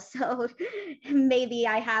 now. So maybe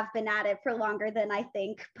I have been at it for longer than I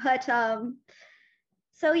think. But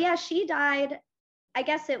so yeah, she died, I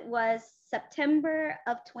guess it was September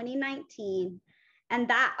of 2019. And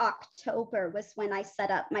that October was when I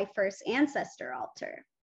set up my first ancestor altar.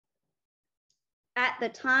 At the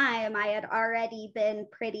time, I had already been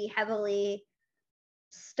pretty heavily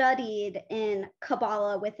studied in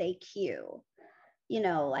Kabbalah with a Q,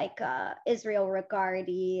 like Israel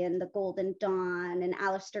Regardie and the Golden Dawn and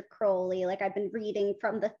Aleister Crowley. Like I've been reading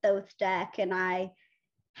from the Thoth deck, and I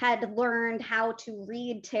had learned how to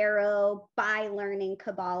read tarot by learning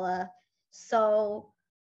Kabbalah. So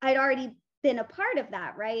I'd already been a part of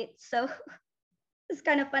that, right? So it's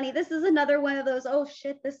kind of funny. This is another one of those, oh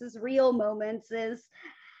shit, this is real moments. Is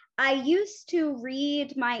I used to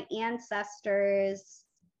read my ancestors'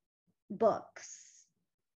 books,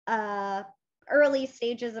 early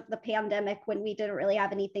stages of the pandemic when we didn't really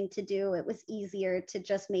have anything to do. It was easier to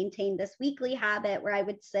just maintain this weekly habit where I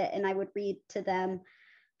would sit and I would read to them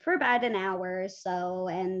for about an hour or so.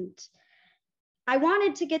 And I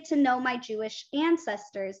wanted to get to know my Jewish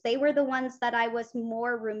ancestors. They were the ones that I was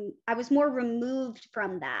more removed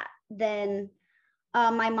from that than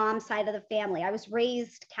my mom's side of the family. I was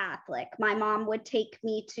raised Catholic. My mom would take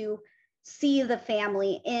me to see the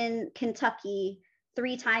family in Kentucky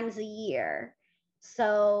 3 times a year.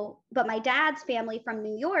 So, but my dad's family from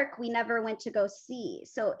New York, we never went to go see.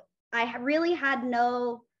 So I really had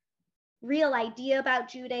no real idea about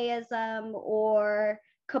Judaism or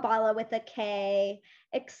Kabbalah with a K,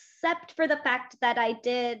 except for the fact that I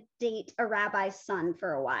did date a rabbi's son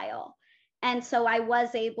for a while. And so I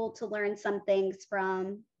was able to learn some things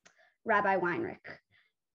from Rabbi Weinrich.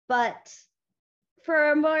 But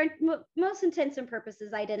for most intents and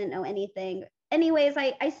purposes, I didn't know anything. Anyways,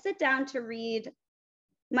 I sit down to read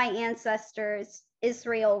my ancestors'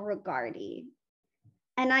 Israel Regardie.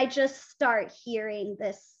 And I just start hearing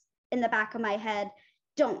this in the back of my head.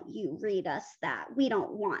 Don't you read us that. We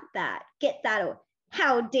don't want that. Get that.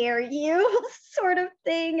 How dare you sort of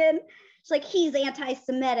thing. And it's like, he's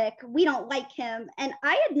anti-Semitic. We don't like him. And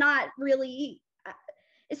I had not really,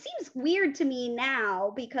 it seems weird to me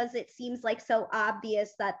now because it seems like so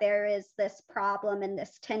obvious that there is this problem and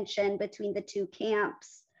this tension between the two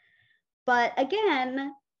camps. But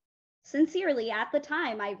again, sincerely, at the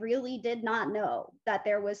time, I really did not know that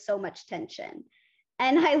there was so much tension.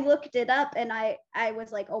 And I looked it up and I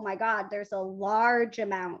was like, oh my God, there's a large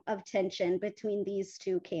amount of tension between these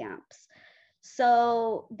two camps.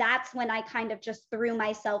 So that's when I kind of just threw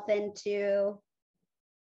myself into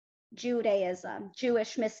Judaism,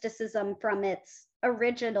 Jewish mysticism from its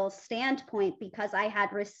original standpoint, because I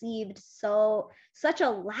had received such a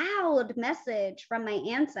loud message from my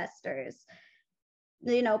ancestors,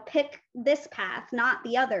 pick this path, not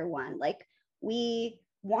the other one. Like, we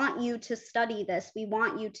want you to study this, we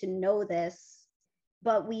want you to know this,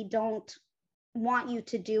 but we don't want you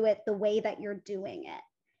to do it the way that you're doing it.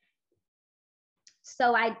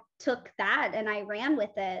 So I took that and I ran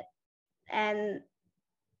with it. And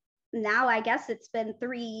now I guess it's been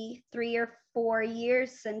three or 4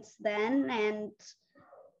 years since then. And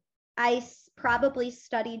I probably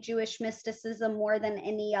study Jewish mysticism more than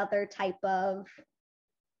any other type of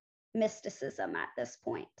mysticism at this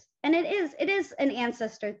point. And it is an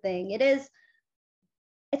ancestor thing.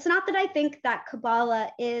 It's not that I think that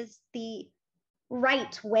Kabbalah is the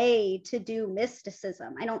right way to do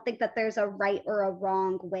mysticism. I don't think that there's a right or a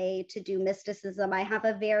wrong way to do mysticism. I have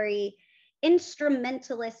a very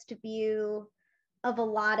instrumentalist view of a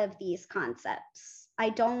lot of these concepts. I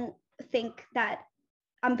don't think that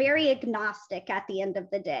I'm very agnostic at the end of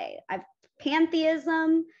the day. I've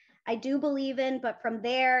pantheism, I do believe in, but from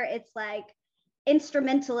there, it's like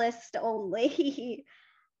instrumentalist only.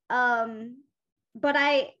 But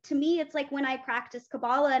to me, it's like when I practice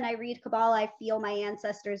Kabbalah and I read Kabbalah, I feel my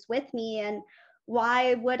ancestors with me. And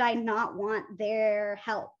why would I not want their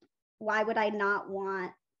help? Why would I not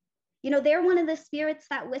want, they're one of the spirits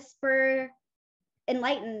that whisper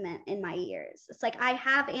enlightenment in my ears. It's like I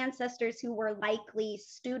have ancestors who were likely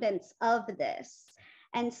students of this.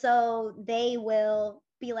 And so they will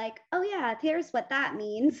be like, oh, yeah, here's what that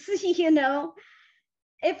means,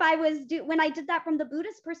 If I when I did that from the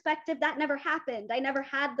Buddhist perspective, that never happened. I never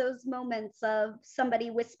had those moments of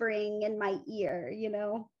somebody whispering in my ear,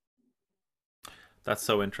 That's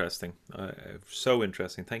so interesting. So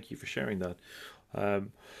interesting. Thank you for sharing that.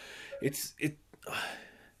 It's it.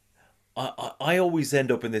 I always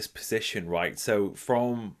end up in this position, right? So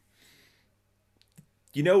from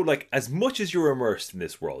like as much as you're immersed in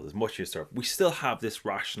this world, as much as we still have this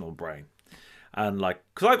rational brain, and like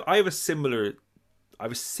because I have a similar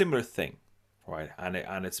thing, right?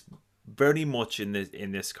 And it's very much in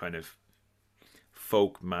this kind of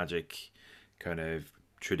folk magic, kind of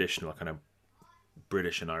traditional kind of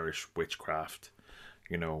British and Irish witchcraft,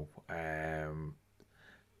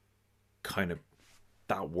 kind of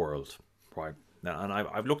that world, right? Now, and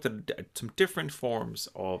I've looked at some different forms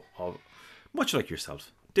of much like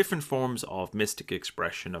yourself, different forms of mystic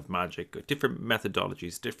expression of magic, different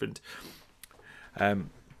methodologies, different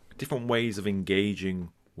ways of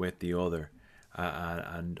engaging with the other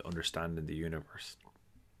and understanding the universe.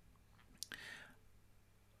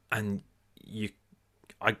 And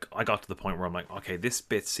I got to the point where I'm like, okay, this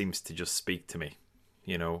bit seems to just speak to me,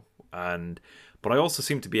 but I also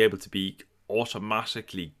seem to be able to be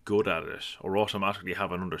automatically good at it or automatically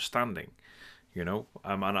have an understanding, and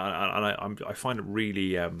I find it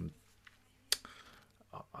really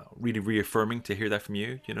really reaffirming to hear that from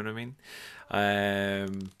you. You know what I mean?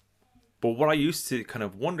 But what I used to kind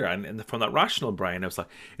of wonder, and from that rational brain, I was like,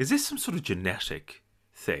 is this some sort of genetic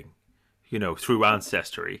thing, through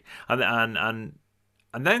ancestry, and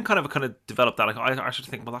then kind of developed that. I actually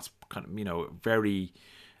think, well, that's kind of very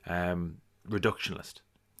reductionist,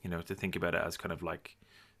 to think about it as kind of like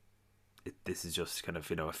this is just kind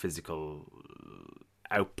of a physical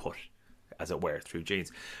output, as it were, through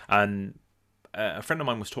genes. And a friend of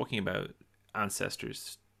mine was talking about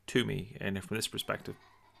ancestors to me, and from this perspective,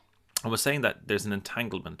 I was saying that there's an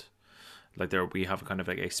entanglement, like we have kind of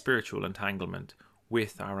like a spiritual entanglement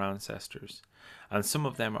with our ancestors, and some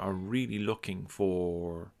of them are really looking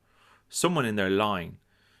for someone in their line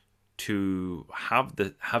to have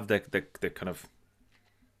the kind of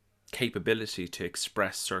capability to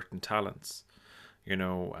express certain talents,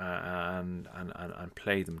 and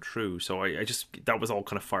play them through. So I just, that was all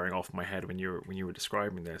kind of firing off my head when you were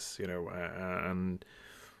describing this, and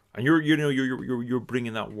you're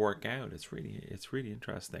bringing that work out. It's really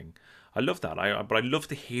interesting. I love that. But I love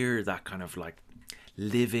to hear that kind of like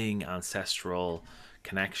living ancestral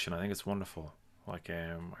connection. I think it's wonderful. Like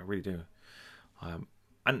I really do.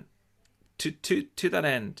 And to that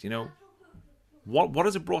end, what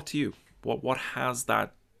has it brought to you? What has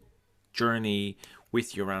that journey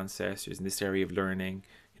with your ancestors in this area of learning,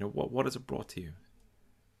 what has it brought to you?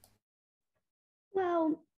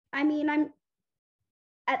 Well, I mean, I'm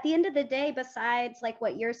at the end of the day, besides like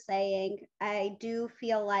what you're saying, I do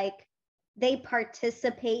feel like they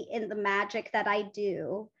participate in the magic that I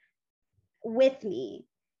do with me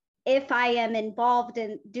if I am involved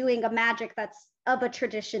in doing a magic that's of a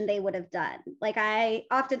tradition they would have done. Like I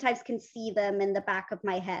oftentimes can see them in the back of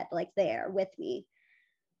my head, like there with me.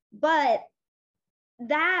 But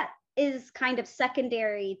that is kind of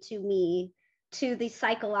secondary to me, to the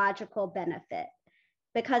psychological benefit.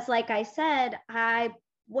 Because like I said, I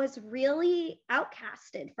was really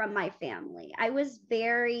outcasted from my family. I was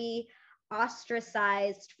very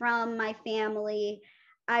ostracized from my family.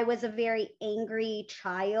 I was a very angry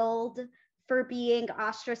child for being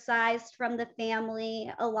ostracized from the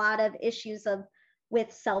family. A lot of issues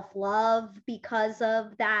with self-love because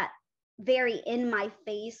of that, very in my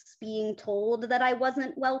face being told that I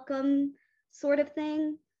wasn't welcome sort of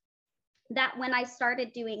thing. That when I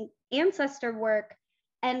started doing ancestor work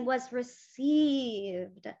and was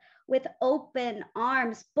received with open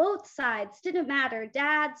arms, both sides, didn't matter,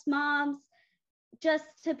 dads, moms, just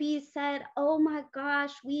to be said, oh my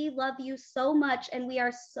gosh, we love you so much and we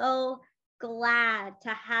are so glad to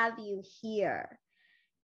have you here.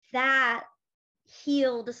 That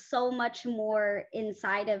healed so much more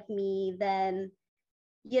inside of me than,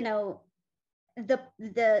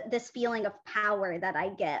 this feeling of power that I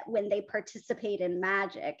get when they participate in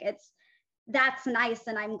magic. That's nice,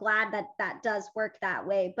 and I'm glad that that does work that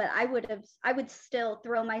way. But I would still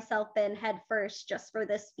throw myself in head first just for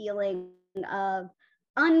this feeling of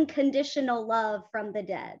unconditional love from the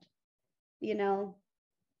dead, you know.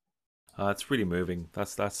 It's really moving.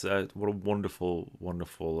 That's what a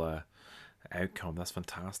wonderful outcome. That's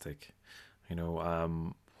fantastic. You know,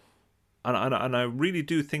 and I really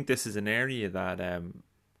do think this is an area that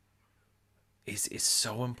is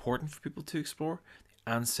so important for people to explore.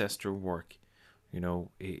 The ancestor work, you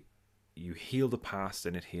know, you heal the past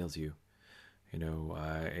and it heals you. You know,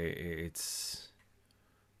 it's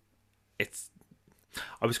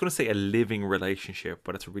I was going to say a living relationship,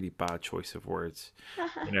 but it's a really bad choice of words.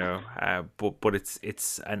 You know, but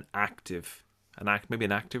it's an active, maybe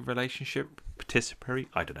an active relationship, participatory.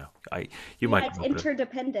 I don't know. You Yeah, might it's come up with it.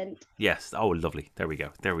 interdependent. Yes. Oh, lovely. There we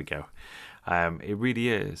go. There we go. It really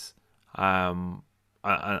is.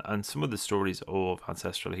 And some of the stories of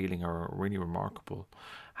ancestral healing are really remarkable.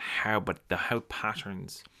 How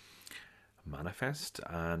patterns manifest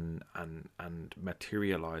and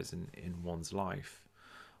materialize in one's life.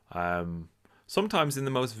 Sometimes in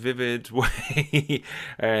the most vivid way.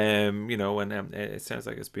 You know, and it sounds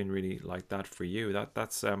like it's been really like that for you.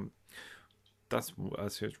 That's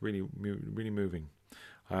just really moving.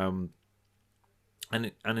 And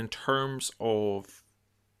in terms of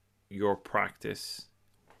your practice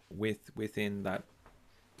within that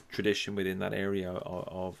tradition, within that area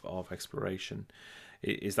of exploration,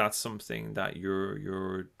 is that something that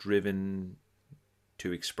you're driven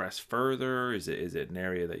to express further? Is it an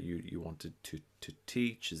area that you want to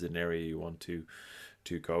teach? Is it an area you want to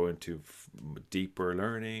go into deeper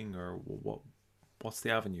learning, or what's the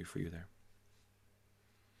avenue for you there?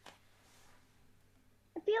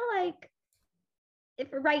 I feel like if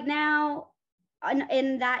right now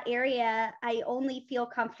in that area, I only feel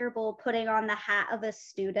comfortable putting on the hat of a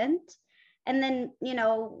student. And then, you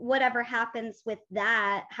know, whatever happens with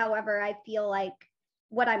that, however, I feel like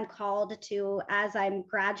what I'm called to as I'm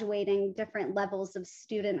graduating different levels of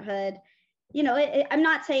studenthood, you know, I'm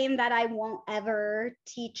not saying that I won't ever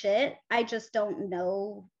teach it. I just don't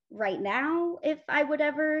know right now if I would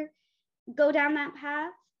ever go down that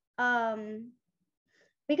path.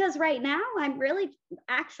 Because right now I'm really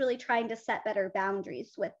actually trying to set better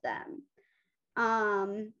boundaries with them.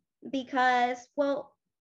 Because, well,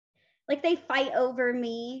 like they fight over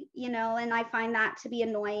me, you know, and I find that to be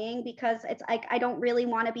annoying because it's like I don't really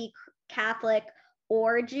want to be Catholic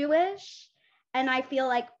or Jewish. And I feel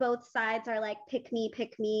like both sides are like, pick me,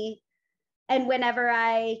 pick me. And whenever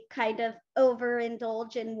I kind of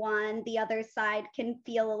overindulge in one, the other side can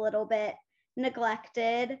feel a little bit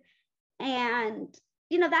neglected. And,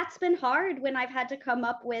 you know, that's been hard when I've had to come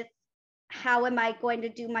up with how am I going to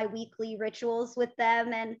do my weekly rituals with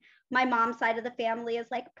them. And my mom's side of the family is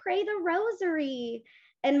like, pray the rosary.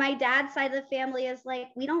 And my dad's side of the family is like,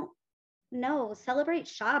 we don't know, celebrate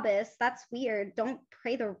Shabbos. That's weird. Don't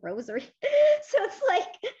pray the rosary. So it's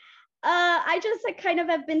like, I just like, kind of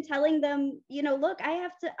have been telling them, you know, look,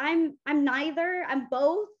 I'm neither, I'm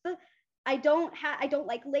both. I don't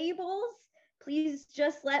like labels. Please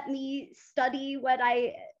just let me study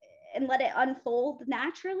and let it unfold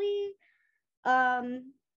naturally.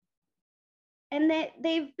 And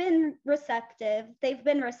they've been receptive. They've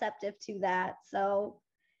been receptive to that. So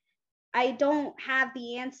I don't have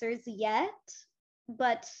the answers yet,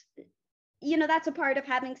 but you know, that's a part of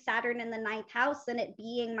having Saturn in the ninth house, and it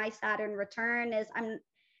being my Saturn return is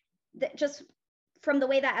just from the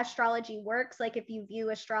way that astrology works. Like if you view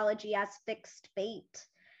astrology as fixed fate,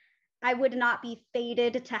 I would not be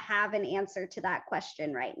fated to have an answer to that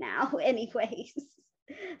question right now anyways.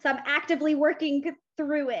 So I'm actively working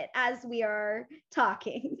through it as we are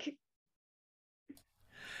talking.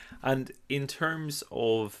 And in terms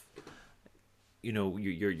of, you know,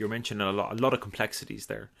 you're mentioning a lot of complexities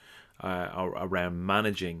there around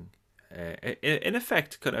managing, in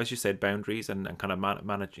effect, as you said, boundaries and kind of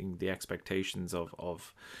managing the expectations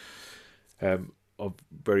of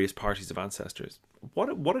various parties of ancestors.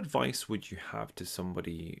 What advice would you have to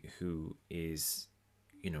somebody who is,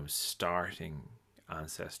 you know, starting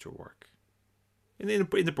ancestor work in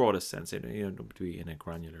the broadest sense, you know, to be in a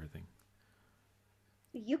granular thing?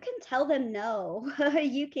 You can tell them no.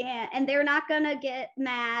 You can't, and they're not gonna get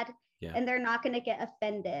mad. Yeah. And they're not gonna get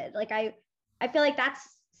offended. Like I feel like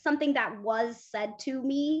that's something that was said to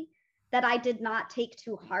me that I did not take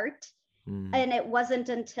to heart. And it wasn't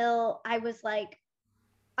until I was like,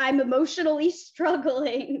 I'm emotionally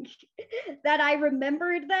struggling that I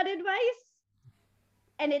remembered that advice.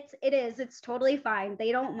 And it's totally fine.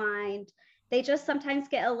 They don't mind. they just sometimes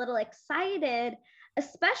get a little excited,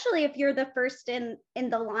 especially if you're the first in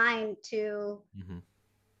the line to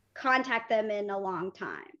contact them in a long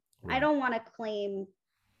time. Right. I don't want to claim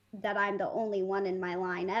that I'm the only one in my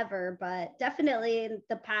line ever, but definitely in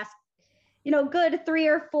the past, good 3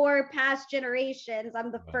 or 4 past generations,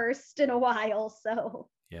 I'm the first in a while. So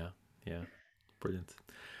yeah, brilliant,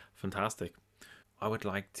 fantastic. I would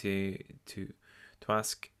like to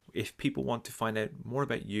ask if people want to find out more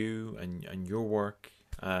about you and your work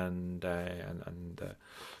and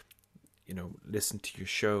listen to your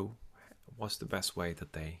show. What's the best way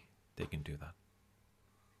that they can do that?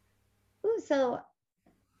 Ooh, so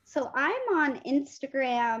I'm on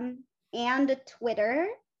Instagram and Twitter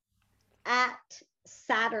at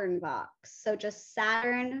SaturnVox. So just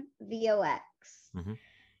Saturn VOX.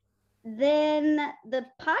 Then the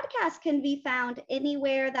podcast can be found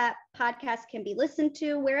anywhere that podcasts can be listened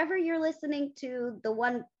to. Wherever you're listening to the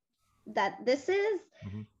one that this is,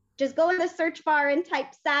 just go in the search bar and type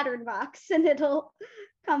SaturnVox and it'll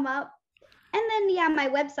come up. And then, my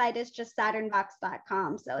website is just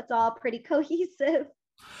SaturnVox.com. So it's all pretty cohesive.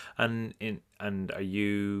 And are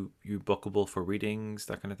you bookable for readings,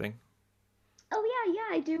 that kind of thing? Oh,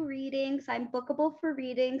 yeah, I do readings. I'm bookable for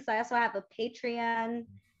readings. I also have a Patreon,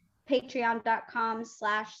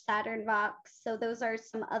 patreon.com/SaturnVox. So those are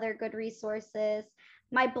some other good resources.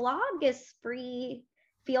 My blog is free.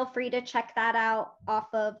 Feel free to check that out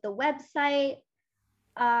off of the website,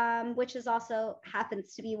 which is also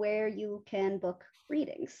happens to be where you can book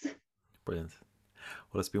readings. Brilliant.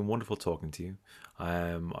 Well, it's been wonderful talking to you.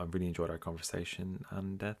 I've really enjoyed our conversation,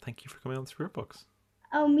 and thank you for coming on Spirit Box.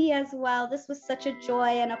 Oh, me as well. This was such a joy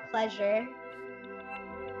and a pleasure.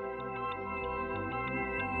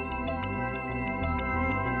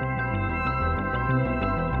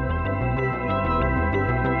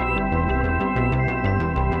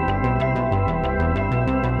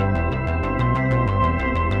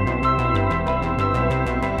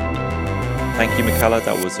 Thank you, Michala.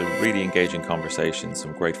 That was a really engaging conversation.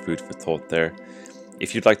 Some great food for thought there.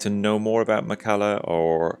 If you'd like to know more about Michala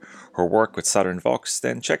or her work with SaturnVox,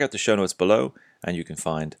 then check out the show notes below, and you can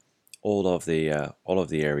find all of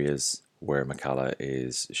the areas where Michala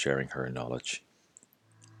is sharing her knowledge.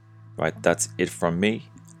 Right, that's it from me.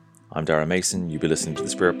 I'm Dara Mason. You'll be listening to the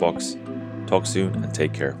Spirit Box. Talk soon and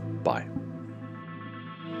take care. Bye.